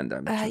the band?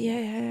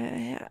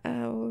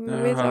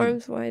 With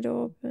arms wide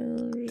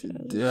open.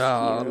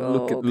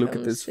 Look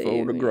at this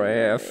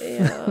photograph.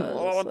 Yeah,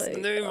 what's the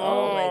name?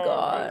 Oh my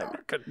god.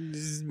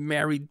 He's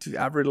married to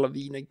Avril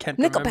Lavigne. I can't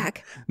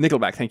Nickelback. remember.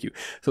 Nickelback, thank you.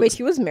 So wait,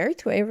 he was married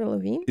to Avril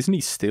Lavigne? Isn't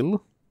he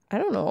still? I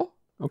don't know.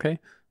 Okay.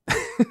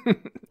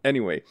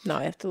 Anyway. Now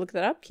I have to look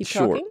that up. Keep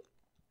talking.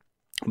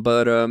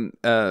 But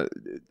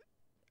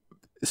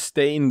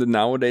Stained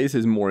nowadays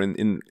is more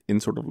in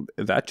sort of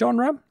that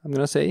genre, I'm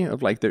gonna say,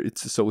 of like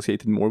it's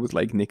associated more with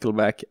like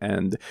Nickelback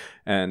and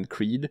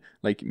Creed,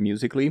 like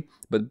musically.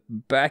 But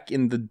back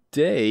in the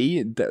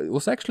day, that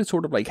was actually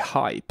sort of like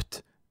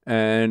hyped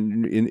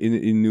and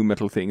in nu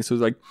metal things. So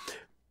it's like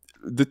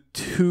the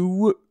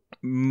two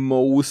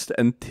most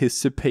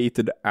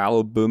anticipated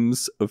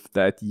albums of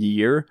that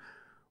year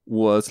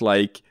was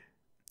like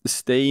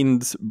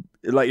Stained's,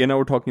 like, you know,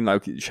 we're talking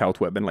like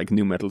Shoutweb and like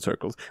nu metal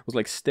circles. It was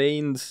like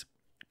Stained's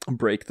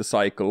Break the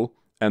Cycle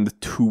and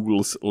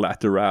Tool's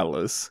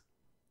Lateralis.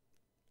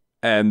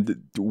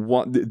 And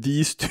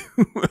these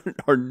two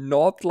are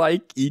not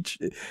like each.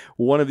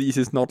 One of these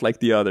is not like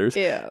the others.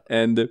 Yeah.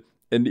 And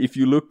if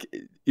you look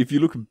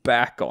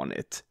back on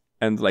it,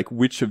 and like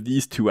which of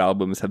these two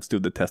albums have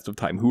stood the test of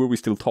time? Who are we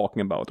still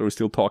talking about? Are we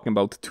still talking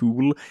about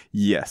Tool?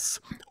 Yes.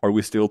 Are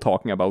we still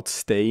talking about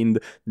Stained?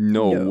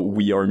 No.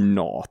 We are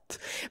not.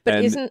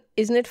 But isn't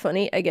it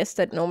funny? I guess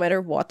that no matter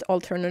what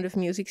alternative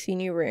music scene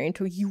you were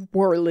into, you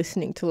were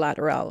listening to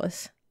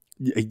Lateralis.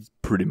 Yeah,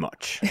 pretty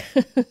much.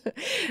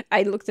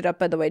 I looked it up,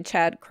 by the way.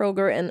 Chad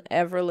Kroeger and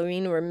Avril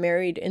Lavigne were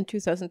married in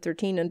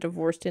 2013 and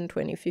divorced in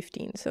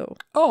 2015. So.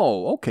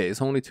 Oh, okay.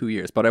 It's only 2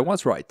 years, but I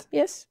was right.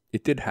 Yes.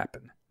 It did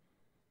happen.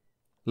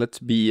 Let's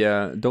be,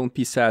 don't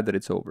be sad that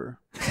it's over.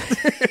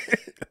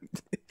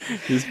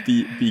 Just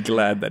be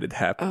glad that it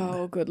happened.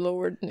 Oh, good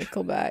Lord,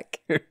 Nickelback.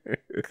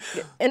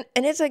 and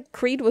it's like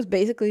Creed was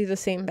basically the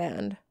same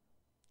band.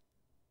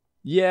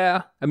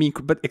 Yeah, I mean,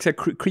 but except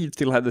Creed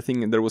still had the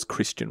thing, and there was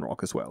Christian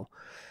rock as well.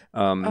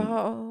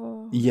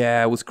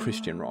 Yeah, it was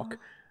Christian rock.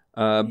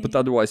 But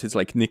otherwise, it's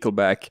like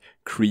Nickelback,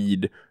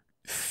 Creed,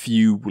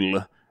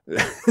 Fuel.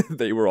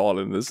 They were all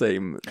in the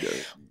same...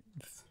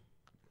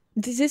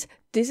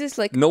 This is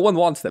like... No one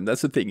wants them.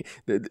 That's the thing.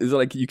 It's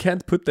like you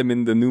can't put them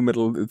in the nu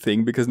metal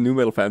thing because nu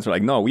metal fans are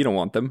like, no, we don't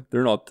want them.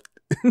 They're not...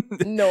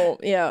 No,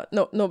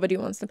 nobody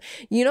wants them.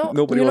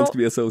 Nobody wants to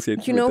be associated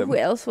with them. You know who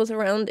else was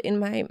around in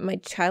my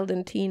child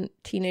and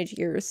teenage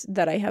years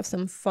that I have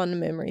some fun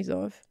memories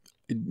of?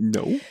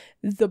 No.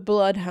 The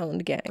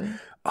Bloodhound Gang.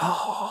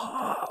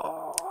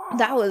 Oh...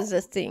 That was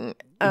a thing.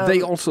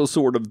 They also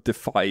sort of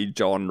defy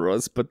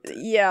genres, but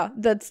yeah,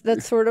 that's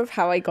sort of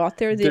how I got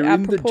there. They're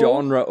in the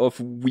genre of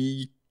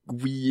we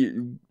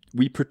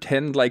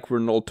pretend like we're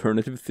an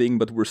alternative thing,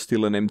 but we're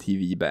still an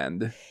MTV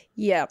band.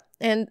 Yeah,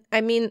 and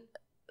I mean,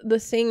 the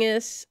thing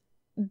is,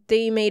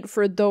 they made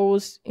for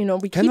those,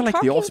 we kind of like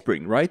talking... The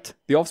Offspring, right?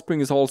 The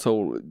Offspring is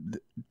also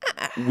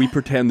we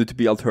pretended to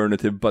be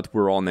alternative, but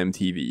we're on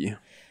MTV.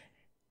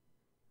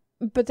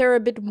 But they're a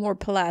bit more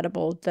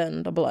palatable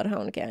than the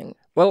Bloodhound Gang.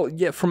 Well,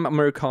 yeah, from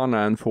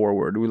Americana and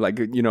forward, we like,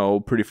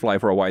 Pretty Fly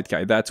for a White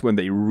Guy. That's when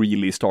they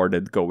really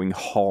started going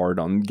hard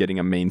on getting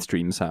a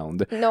mainstream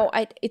sound. No,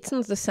 it's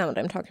not the sound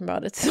I'm talking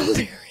about. It's the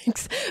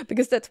lyrics.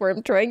 Because that's where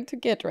I'm trying to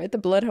get, right? The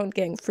Bloodhound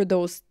Gang, for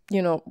those,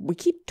 we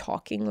keep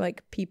talking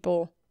like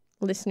people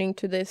listening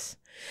to this.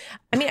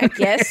 I mean, I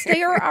guess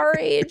they are our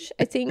age,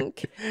 I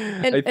think,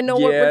 and know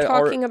what we're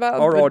talking about.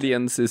 Our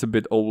audience is a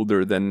bit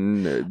older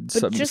than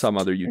some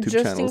other YouTube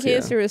channels. Just in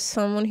case there is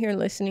someone here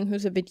listening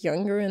who's a bit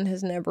younger and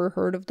has never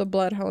heard of the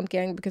Bloodhound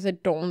Gang, because I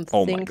don't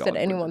think that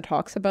anyone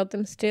talks about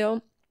them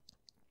still.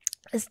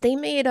 As they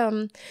made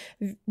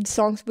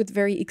songs with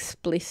very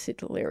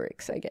explicit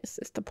lyrics, I guess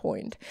is the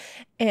point.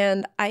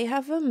 And I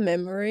have a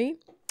memory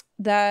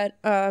that,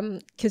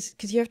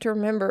 because you have to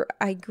remember,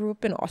 I grew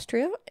up in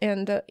Austria,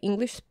 and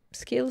English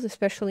skills,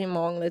 especially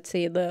among, let's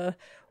say, who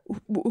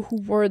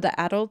were the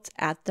adults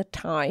at the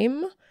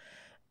time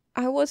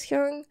I was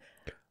young.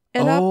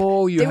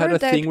 You had a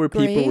thing where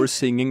people were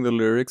singing the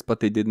lyrics,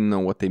 but they didn't know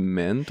what they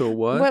meant, or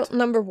what? Well,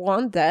 number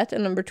one, that,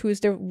 and number two is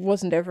there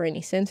wasn't ever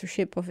any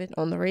censorship of it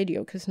on the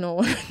radio, because no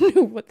one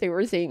knew what they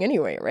were saying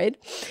anyway, right?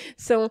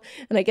 So,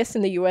 and I guess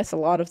in the US, a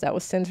lot of that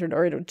was censored,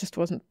 or it just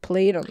wasn't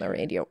played on the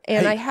radio.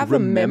 And I have a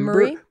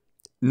memory.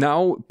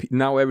 Now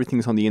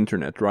everything's on the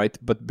internet, right?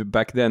 But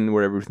back then,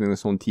 where everything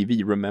was on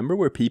TV, remember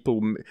where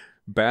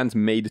bands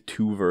made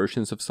two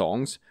versions of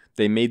songs?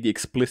 They made the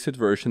explicit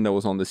version that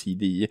was on the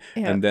CD,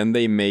 and then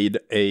they made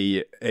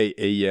a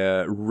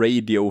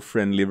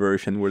radio-friendly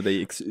version where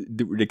they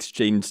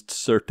exchanged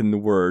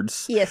certain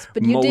words. Yes,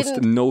 but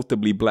most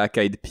notably Black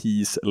Eyed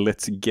Peas,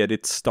 "Let's Get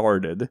It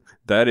Started."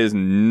 That is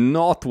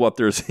not what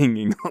they're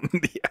singing on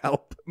the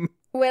album.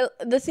 Well,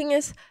 the thing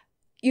is,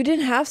 you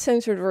didn't have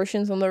censored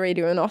versions on the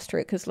radio in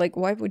Austria, because, like,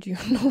 why would you?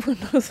 No one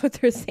knows what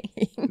they're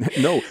saying.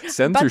 No,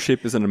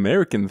 censorship is an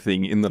American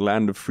thing in the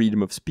land of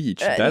freedom of speech.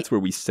 That's where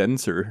we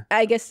censor.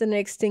 I guess the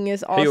next thing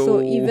is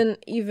also, even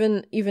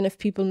if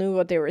people knew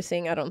what they were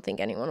saying, I don't think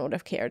anyone would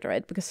have cared,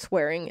 right? Because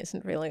swearing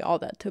isn't really all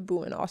that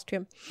taboo in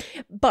Austria.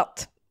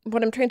 But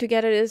what I'm trying to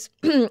get at is,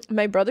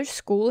 my brother's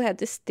school had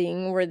this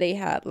thing where they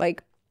had,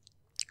 like,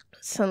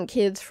 some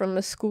kids from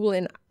a school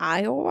in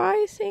Iowa,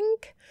 I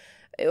think.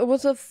 It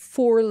was a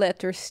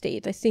 4-letter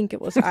state. I think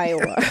it was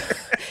Iowa.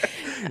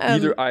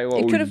 Either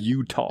Iowa or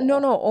Utah. No,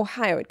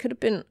 Ohio. It could have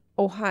been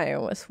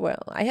Ohio as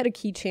well. I had a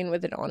keychain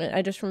with it on it.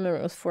 I just remember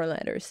it was 4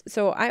 letters.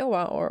 So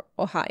Iowa or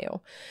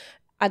Ohio.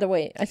 Either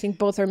way, I think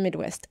both are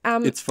Midwest.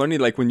 It's funny,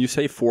 like when you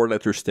say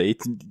 4-letter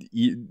state,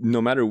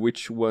 no matter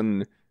which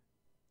one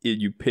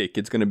you pick,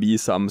 it's going to be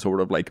some sort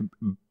of like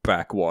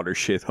backwater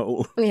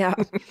shithole. Yeah.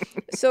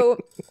 So...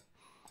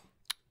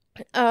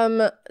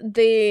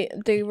 they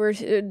were,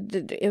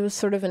 it was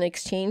sort of an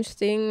exchange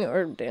thing,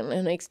 or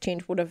an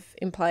exchange would have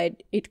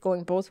implied it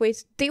going both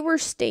ways. They were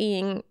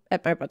staying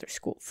at my brother's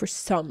school for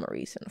some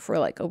reason for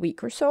like a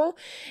week or so,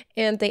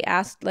 and they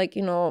asked, like,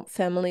 you know,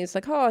 families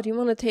like, oh, do you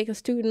want to take a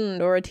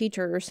student or a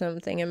teacher or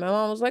something? And my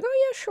mom was like,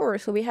 oh yeah, sure.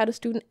 So we had a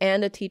student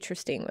and a teacher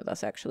staying with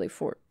us actually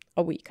for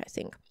a week, I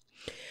think.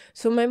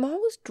 So my mom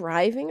was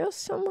driving us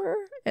somewhere,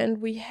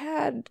 and we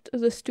had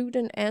the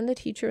student and the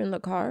teacher in the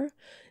car,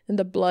 and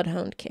the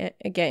Bloodhound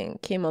Gang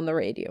came on the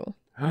radio.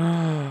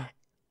 And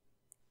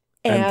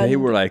they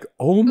were like,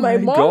 oh my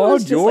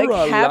God, you're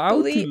like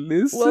allowed to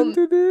listen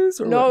to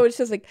this? Or no, what? It's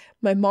just like,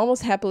 my mom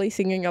was happily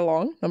singing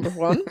along, number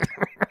one.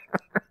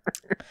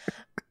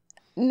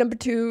 Number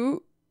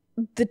two,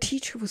 the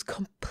teacher was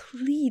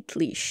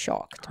completely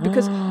shocked,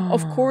 because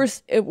of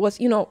course it was,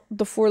 you know,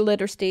 the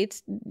 4-letter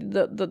states,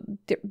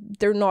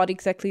 they're not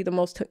exactly the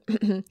most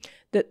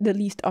the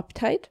least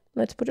uptight,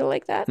 let's put it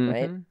like that,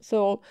 right?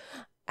 So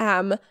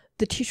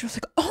the teacher was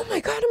like, oh my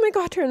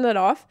god, turn that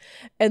off.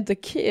 And the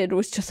kid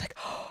was just like,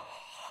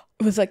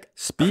 it was like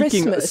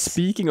Christmas.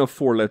 Speaking of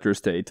 4-letter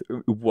state,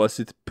 was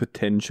it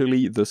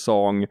potentially the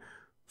song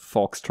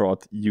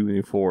Foxtrot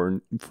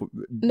Unicorn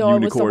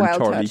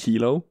Charlie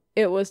Kilo?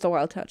 It was the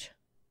Wild Touch.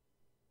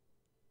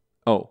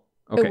 Oh,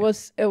 okay. It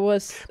was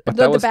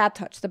the Bad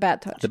Touch. The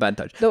Bad Touch.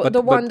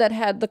 The one that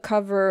had the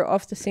cover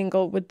of the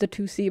single with the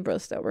 2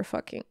 zebras that were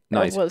fucking.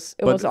 Nice.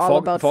 It was all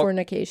about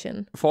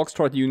fornication.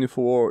 Foxtrot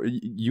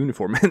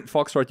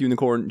Foxtrot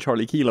Unicorn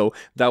Charlie Kilo,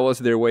 that was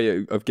their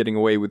way of getting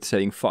away with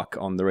saying fuck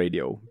on the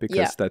radio,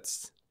 because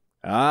that's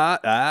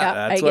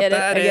that's what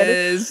that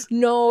is.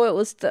 No, it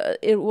was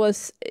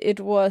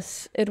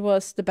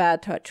the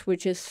Bad Touch,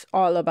 which is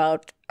all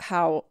about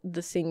how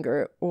the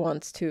singer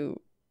wants to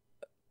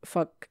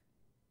fuck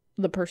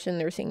the person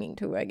they're singing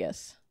to, I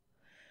guess.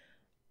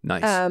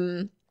 Nice.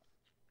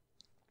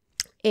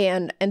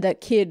 And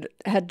that kid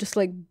had just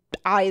like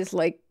eyes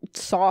like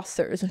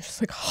saucers, and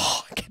just like,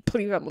 oh, I can't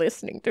believe I'm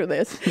listening to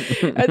this.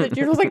 And then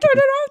she was like, turn it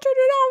off,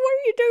 what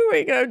are you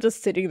doing? And I'm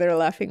just sitting there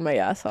laughing my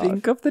ass off.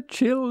 Think of the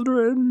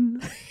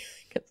children.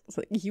 It's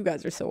like, you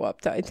guys are so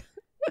uptight.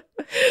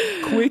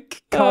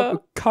 Quick,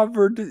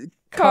 cover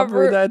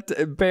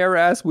that bare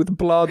ass with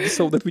blood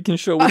so that we can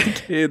show it to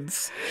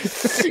kids.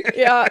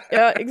 yeah,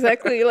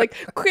 exactly. Like,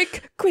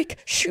 quick,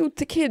 shoot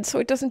the kid so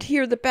it doesn't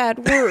hear the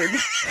bad word.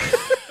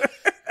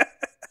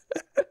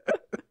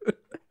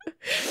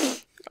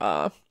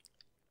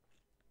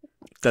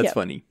 That's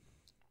funny.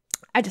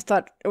 I just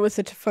thought it was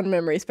such a fun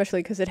memory,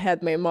 especially because it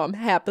had my mom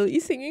happily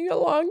singing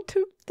along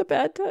to the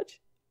Bad Touch.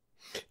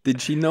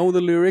 Did she know the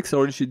lyrics,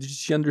 or did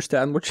she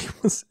understand what she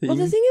was saying? Well,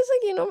 the thing is,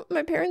 like, you know,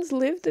 my parents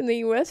lived in the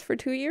US for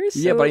 2 years.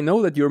 Yeah, so... but I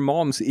know that your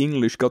mom's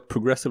English got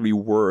progressively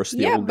worse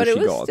the older but it she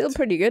was got. still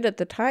pretty good at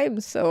the time,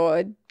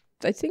 so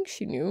I think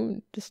she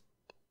knew.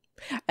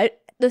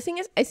 The thing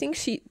is, I think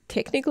she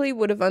technically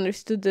would have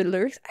understood the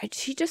lyrics.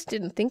 She just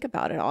didn't think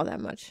about it all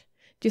that much.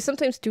 Do you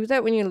sometimes do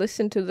that when you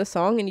listen to the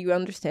song and you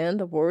understand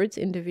the words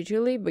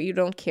individually, but you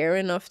don't care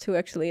enough to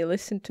actually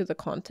listen to the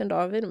content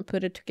of it and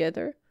put it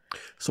together?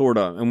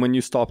 Sorta. And when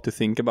you stop to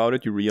think about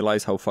it, you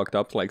realize how fucked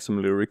up like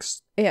some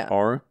lyrics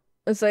are.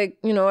 It's like,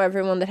 you know,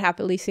 everyone that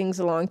happily sings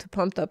along to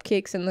Pumped Up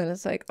Kicks, and then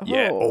it's like, oh,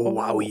 yeah. Oh,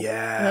 wow,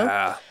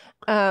 yeah.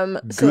 You know?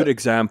 Good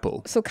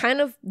example. So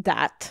kind of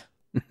that,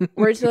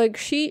 where it's like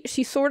she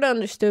sort of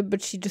understood,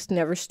 but she just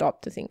never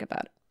stopped to think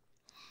about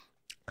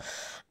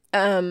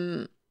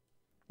it.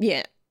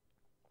 Yeah.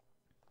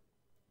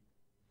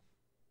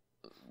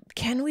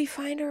 Can we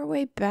find our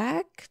way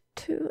back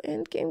to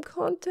endgame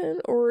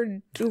content, or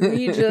do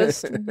we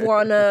just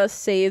wanna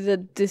say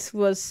that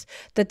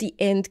that the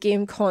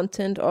endgame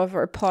content of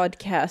our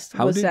podcast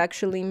was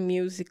actually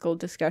musical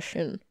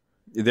discussion?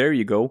 There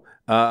you go.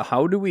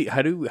 How do we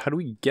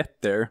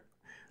get there?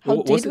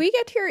 How did we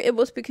get here? It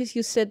was because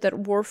you said that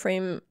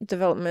Warframe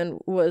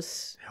development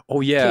was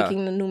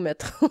taking the new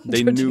metal.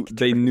 They new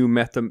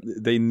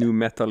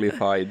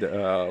metalified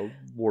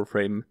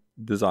Warframe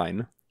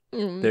design.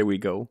 There we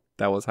go.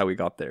 That was how we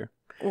got there.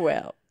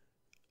 Well,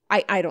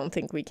 I don't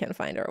think we can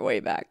find our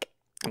way back.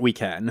 We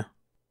can.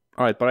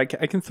 All right, but I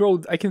can throw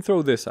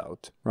this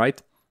out,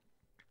 right?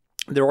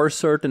 There are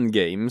certain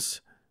games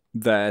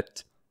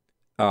that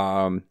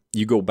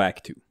you go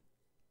back to,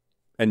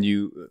 and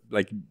you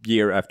like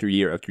year after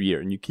year after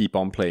year, and you keep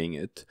on playing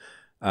it.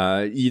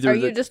 Are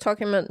you just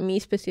talking about me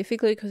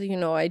specifically because you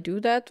know I do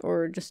that,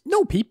 or just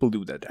no? People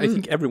do that. I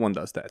think everyone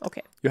does that.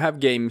 Okay. You have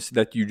games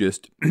that you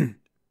just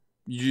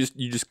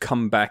you just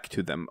come back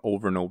to them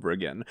over and over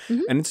again,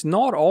 and it's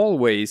not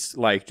always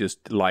like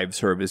just live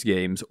service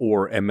games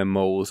or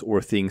MMOs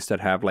or things that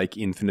have like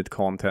infinite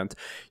content.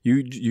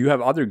 You have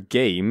other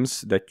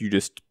games that you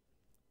just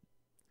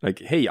like.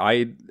 Hey,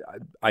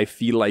 I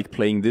feel like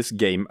playing this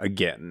game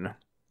again.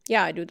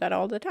 Yeah, I do that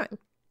all the time.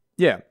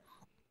 Yeah.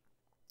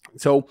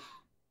 So,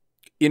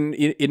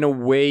 in a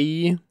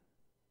way,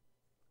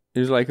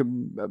 it's like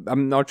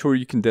I'm not sure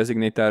you can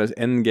designate that as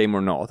endgame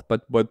or not,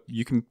 but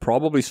you can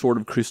probably sort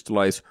of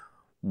crystallize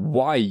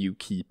why you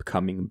keep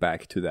coming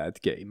back to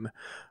that game.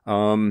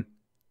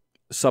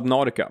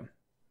 Subnautica,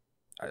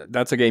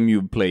 that's a game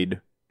you've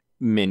played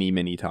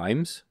many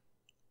times,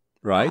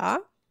 right?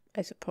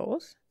 I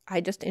suppose.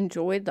 I just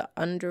enjoyed the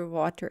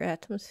underwater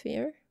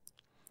atmosphere.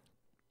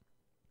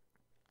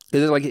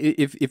 Is it like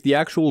if the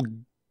actual,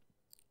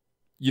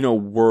 you know,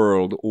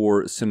 world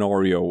or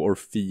scenario or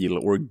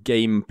feel or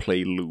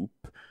gameplay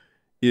loop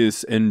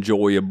is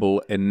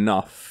enjoyable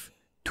enough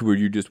to where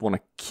you just want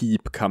to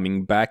keep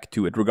coming back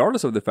to it,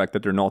 regardless of the fact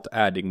that they're not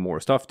adding more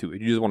stuff to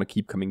it. You just want to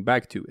keep coming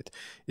back to it.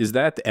 Is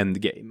that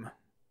endgame?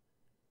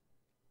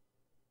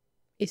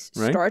 Is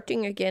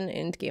starting again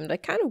endgame?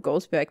 That kind of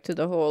goes back to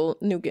the whole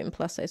New Game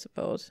Plus, I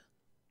suppose.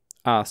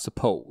 I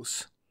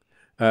suppose.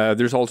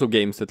 There's also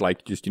games that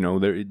like just, you know,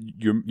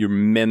 you're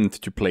meant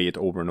to play it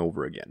over and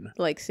over again.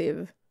 Like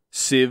Civ.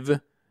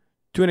 Civ,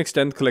 to an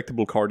extent,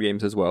 collectible card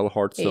games as well.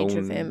 Hearthstone. Age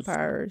of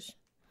Empires.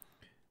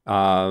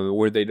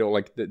 Where they don't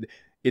like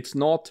it's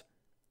not.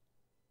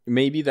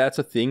 Maybe that's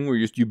a thing where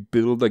you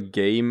build a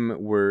game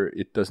where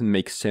it doesn't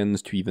make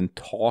sense to even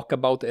talk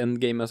about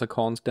endgame as a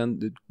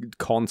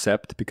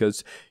concept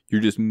because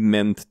you're just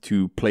meant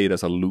to play it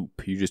as a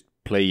loop. You just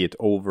play it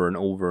over and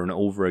over and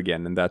over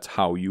again, and that's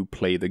how you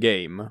play the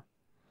game.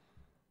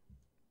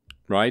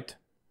 Right?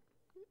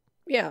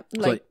 Yeah,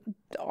 like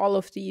all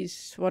of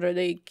these, what are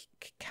they?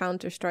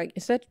 Counter-Strike.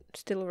 Is that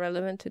still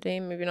relevant today?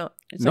 Maybe not.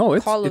 It's no, like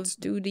it's Call of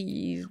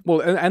Duty.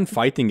 Well, and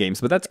fighting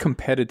games, but that's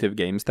competitive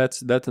games.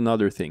 That's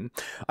another thing.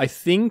 I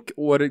think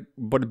what it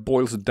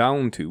boils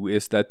down to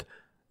is that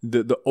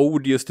the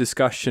odious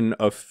discussion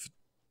of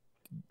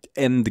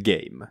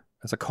endgame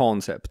as a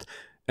concept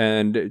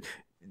and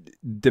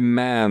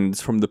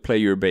demands from the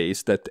player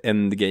base that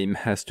endgame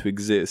has to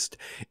exist.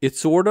 It's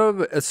sort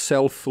of a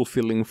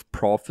self-fulfilling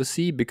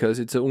prophecy because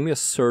it's only a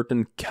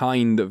certain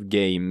kind of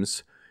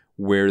games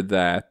where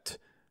that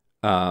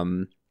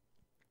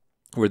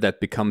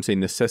becomes a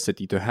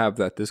necessity to have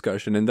that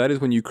discussion, and that is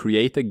when you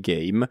create a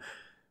game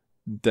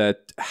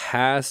that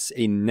has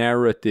a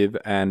narrative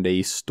and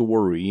a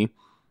story,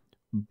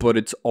 but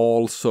it's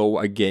also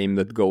a game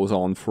that goes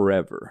on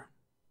forever.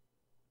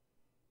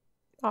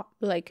 Oh,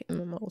 like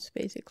MMOs,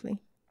 basically.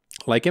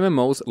 Like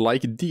MMOs,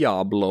 like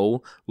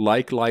Diablo,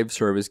 like live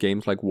service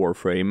games like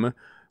Warframe,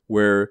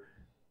 where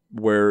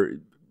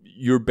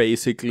you're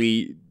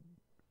basically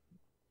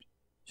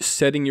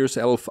setting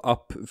yourself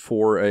up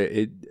for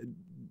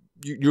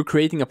you're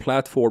creating a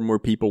platform where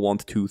people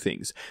want two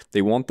things.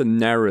 They want the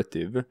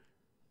narrative,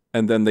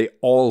 and then they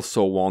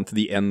also want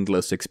the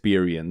endless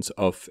experience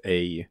of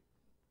a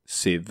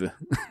Civ.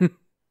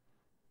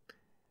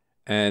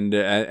 and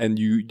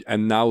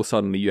now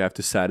suddenly you have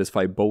to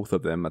satisfy both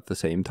of them at the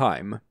same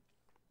time.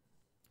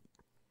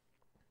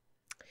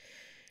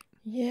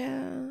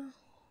 Yeah.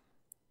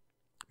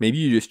 Maybe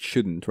you just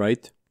shouldn't,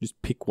 right?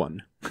 Just pick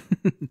one.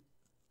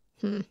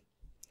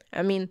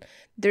 I mean,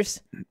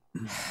 there's...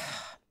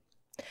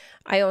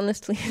 I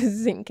honestly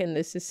think, and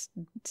this is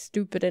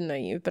stupid and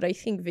naive, but I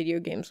think video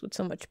games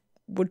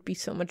would be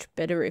so much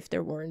better if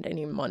there weren't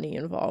any money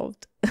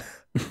involved.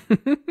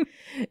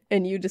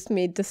 And you just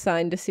made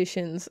design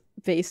decisions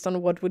based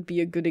on what would be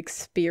a good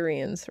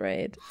experience,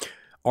 right?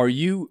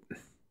 Did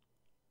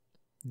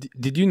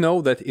you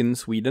know that in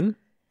Sweden,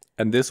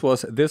 and this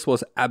was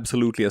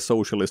absolutely a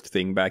socialist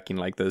thing back in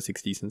like the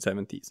 60s and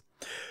 70s,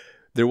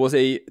 there was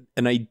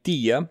an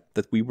idea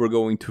that we were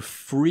going to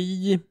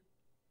free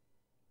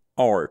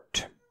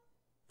art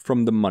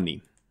from the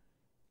money.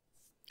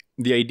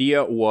 The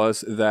idea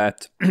was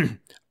that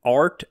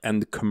art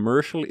and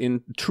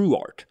true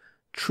art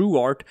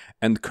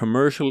and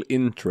commercial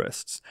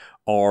interests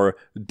are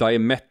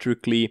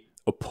diametrically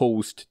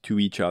opposed to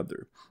each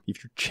other.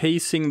 If you're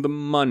chasing the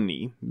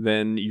money,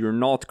 then you're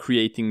not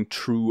creating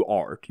true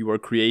art. You are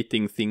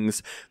creating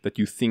things that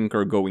you think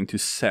are going to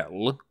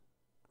sell,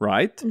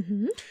 right?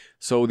 Mm-hmm.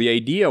 So the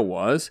idea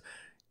was,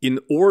 in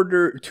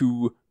order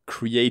to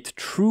create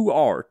true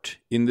art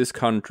in this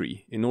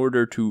country, in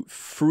order to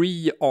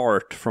free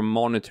art from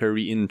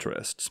monetary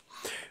interests,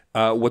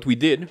 what we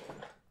did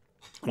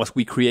was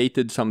we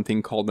created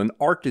something called an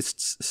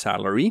artist's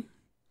salary,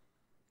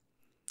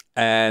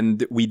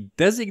 and we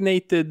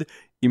designated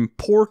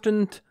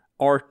important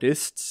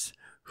artists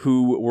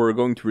who were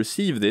going to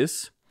receive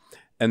this.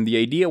 And the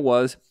idea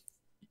was,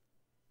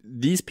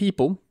 these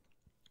people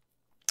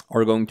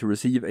are going to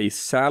receive a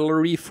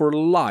salary for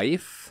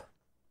life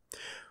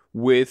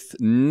with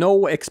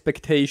no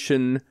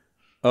expectation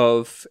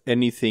of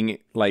anything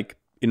like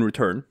in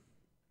return.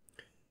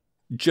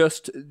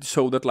 Just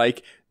so that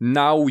like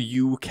now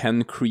you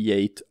can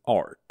create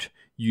art.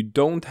 You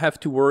don't have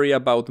to worry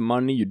about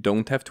money. You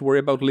don't have to worry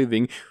about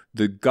living.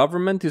 The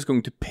government is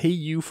going to pay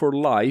you for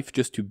life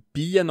just to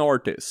be an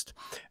artist.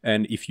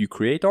 And if you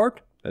create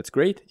art, that's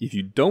great. If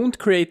you don't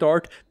create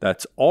art,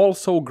 that's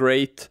also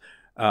great.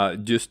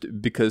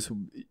 Just because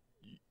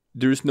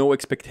there's no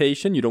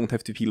expectation. You don't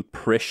have to feel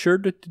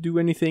pressured to do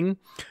anything.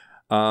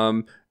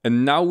 And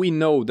now we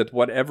know that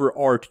whatever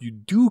art you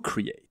do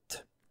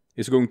create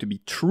is going to be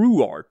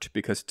true art,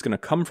 because it's going to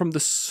come from the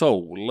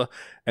soul,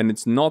 and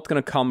it's not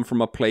going to come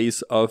from a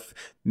place of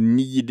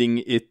needing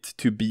it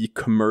to be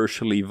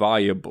commercially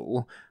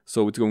viable.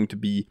 So it's going to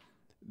be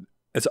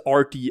as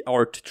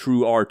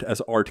true art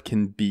as art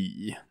can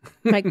be.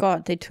 My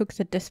God, they took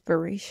the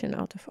desperation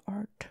out of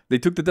art. They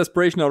took the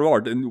desperation out of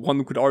art, and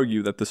one could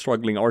argue that the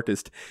struggling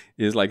artist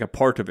is like a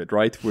part of it,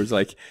 right? Whereas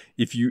like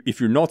if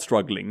you're not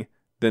struggling,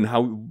 then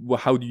how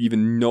do you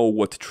even know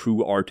what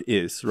true art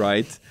is,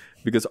 right?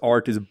 Because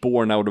art is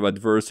born out of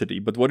adversity.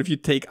 But what if you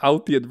take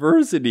out the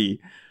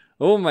adversity?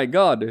 Oh my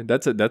God,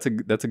 that's a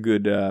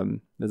good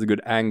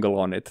angle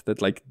on it.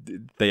 That like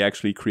they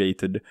actually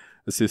created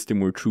a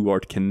system where true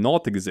art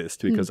cannot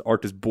exist because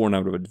art is born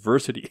out of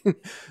adversity.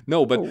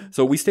 No, but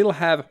so we still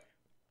have.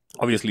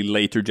 Obviously,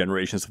 later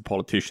generations of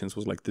politicians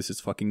was like, this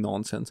is fucking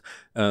nonsense.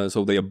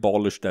 So they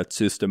abolished that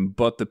system.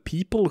 But the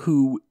people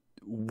who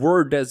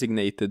were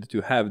designated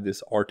to have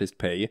this artist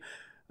pay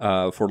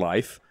for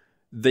life,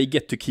 they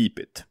get to keep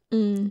it.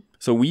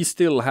 So we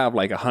still have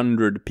like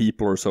 100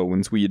 people or so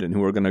in Sweden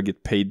who are going to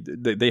get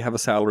paid. They have a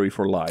salary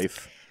for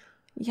life.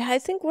 Yeah, I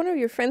think one of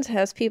your friends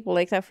has people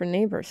like that for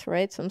neighbors,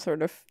 right? Some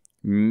sort of...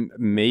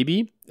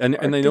 Maybe. And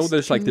I know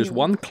there's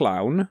one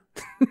clown.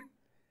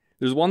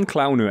 There's one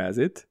clown who has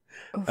it.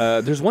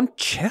 There's one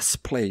chess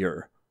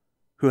player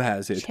who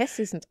has it. Chess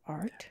isn't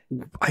art.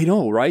 I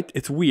know, right?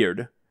 It's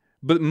weird.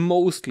 But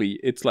mostly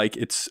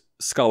it's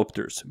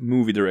sculptors,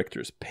 movie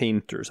directors,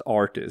 painters,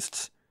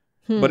 artists.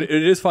 But it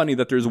is funny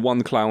that there's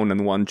one clown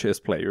and one chess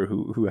player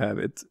who have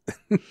it.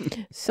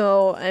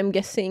 So I'm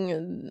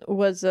guessing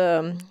was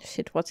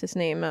what's his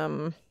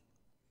name?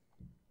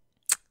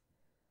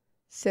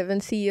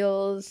 Seven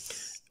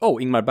Seals. Oh,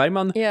 Ingmar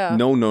Bergman? Yeah.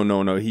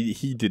 No.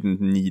 He didn't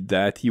need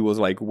that. He was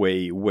like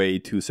way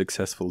too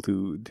successful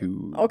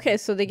to. Okay,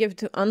 so they give it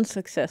to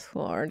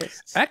unsuccessful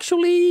artists.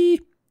 Actually,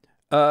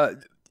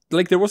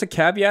 like there was a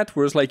caveat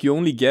where it's like you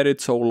only get it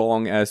so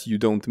long as you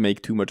don't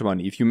make too much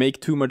money. If you make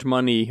too much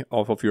money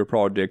off of your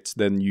projects,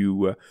 then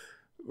you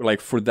like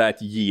for that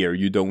year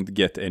you don't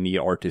get any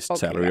artist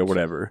salary or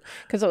whatever.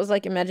 Because I was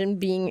like, imagine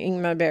being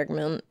Ingmar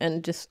Bergman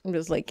and just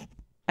was like,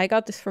 I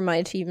got this for my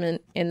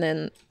achievement, and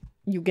then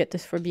you get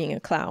this for being a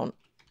clown.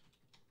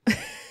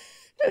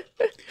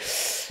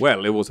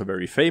 Well, it was a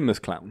very famous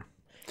clown.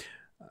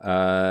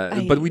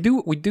 But we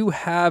do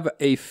have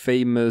a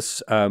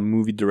famous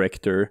movie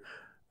director.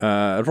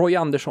 Roy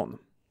Andersson.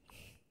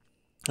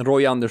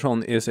 Roy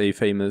Andersson is a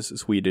famous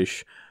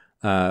Swedish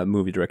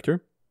movie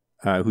director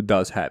who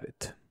does have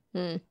it.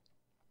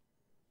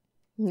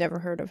 Never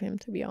heard of him,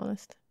 to be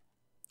honest.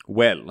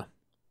 Well,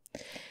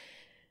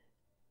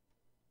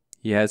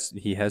 he has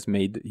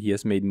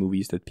made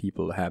movies that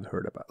people have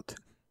heard about.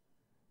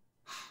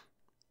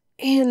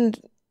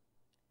 And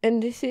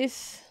this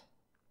is,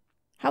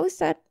 how is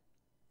that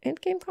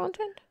endgame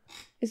content?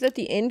 Is that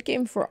the end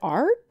game for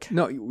art?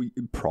 No,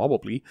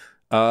 probably.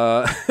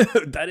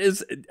 That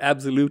is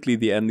absolutely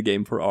the end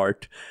game for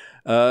art.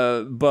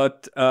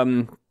 But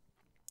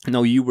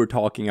no, you were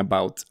talking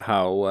about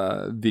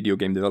how video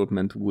game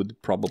development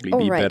would probably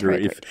be better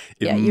if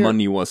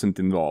money wasn't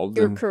involved.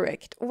 You're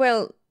correct.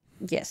 Well,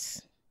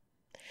 yes.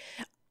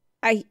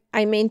 I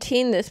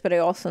maintain this, but I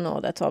also know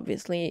that's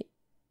obviously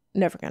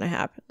never going to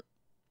happen.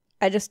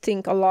 I just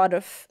think a lot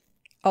of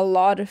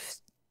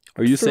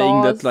Are you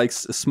saying that like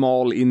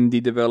small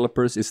indie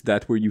developers, is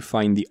that where you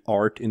find the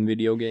art in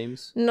video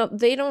games? No,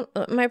 they don't.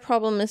 My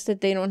problem is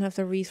that they don't have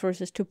the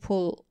resources to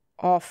pull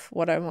off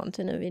what I want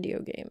in a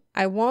video game.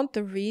 I want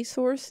the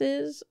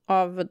resources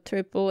of a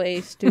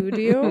AAA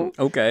studio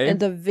okay, and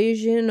the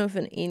vision of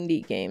an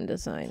indie game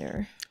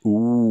designer.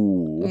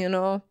 Ooh. You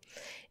know?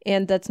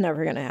 And that's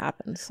never going to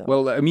happen. So.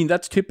 Well, I mean,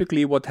 that's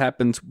typically what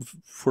happens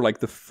for like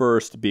the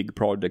first big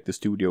project the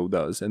studio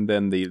does, and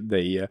then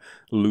they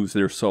lose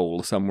their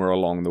soul somewhere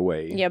along the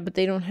way. Yeah, but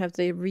they don't have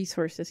the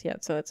resources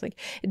yet. So it's like,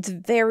 it's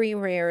very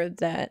rare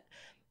that,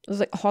 it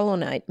was like Hollow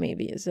Knight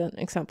maybe is an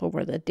example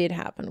where that did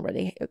happen, where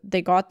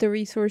they got the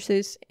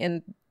resources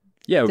and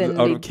out of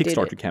a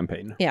Kickstarter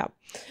campaign. Yeah,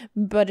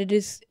 but it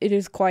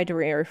is quite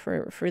rare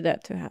for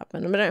that to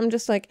happen. But I'm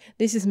just like,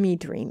 this is me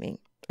dreaming.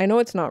 I know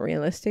it's not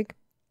realistic.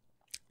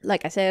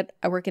 Like I said,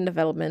 I work in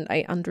development.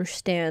 I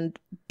understand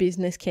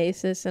business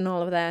cases and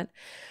all of that.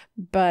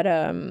 But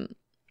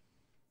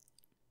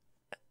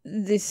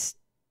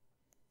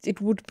it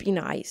would be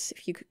nice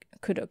if you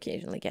could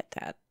occasionally get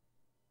that.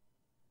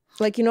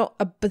 Like, you know,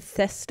 a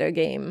Bethesda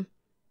game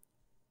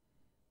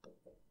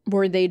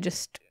where they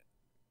just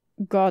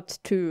got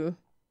to...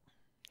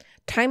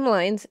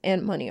 Timelines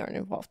and money aren't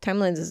involved.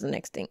 Timelines is the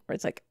next thing where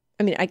it's like,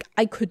 I mean,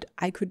 I could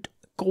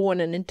go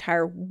on an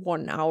entire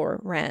 1 hour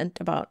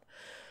rant about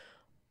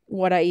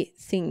what I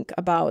think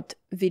about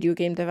video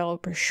game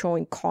developers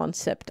showing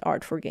concept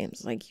art for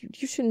games. Like,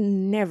 you should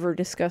never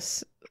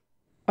discuss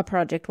a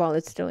project while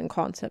it's still in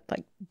concept.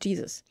 Like,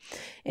 Jesus.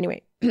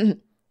 Anyway.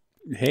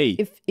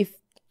 Hey.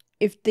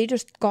 If they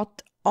just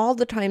got all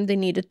the time they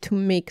needed to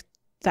make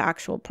the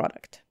actual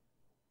product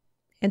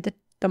and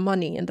the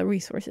money and the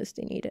resources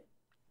they needed,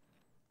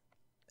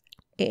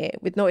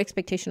 with no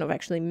expectation of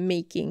actually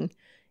making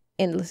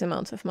endless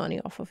amounts of money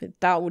off of it,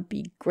 that would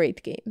be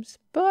great games.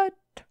 But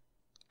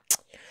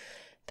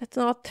that's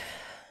not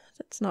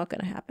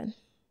going to happen.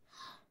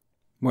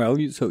 Well,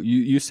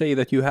 you say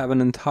that you have an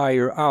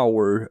entire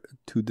hour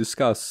to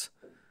discuss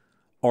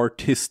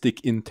artistic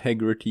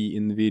integrity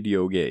in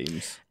video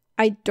games.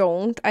 I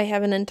don't. I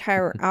have an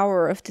entire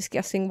hour of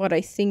discussing what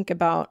I think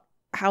about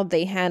how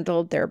they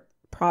handled their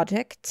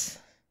projects.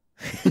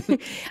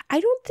 I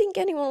don't think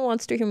anyone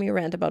wants to hear me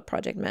rant about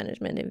project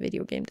management in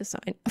video game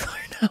design for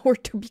an hour,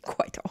 to be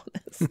quite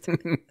honest.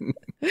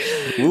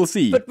 We'll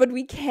see. But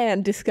we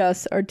can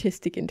discuss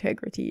artistic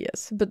integrity,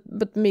 yes.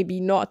 But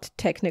maybe not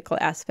technical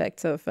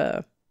aspects of...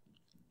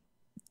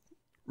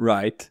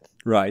 Right.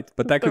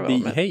 But that could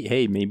be...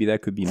 Hey, maybe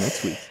that could be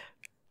next week.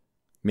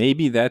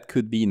 Maybe that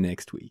could be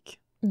next week.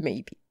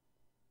 Maybe.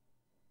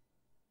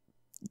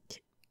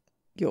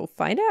 You'll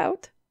find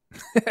out.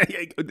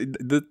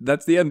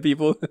 That's the end,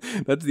 people.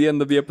 That's the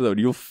end of the episode.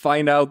 You'll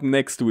find out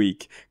next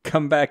week.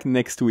 Come back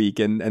next week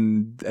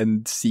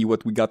and see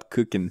what we got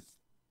cooking.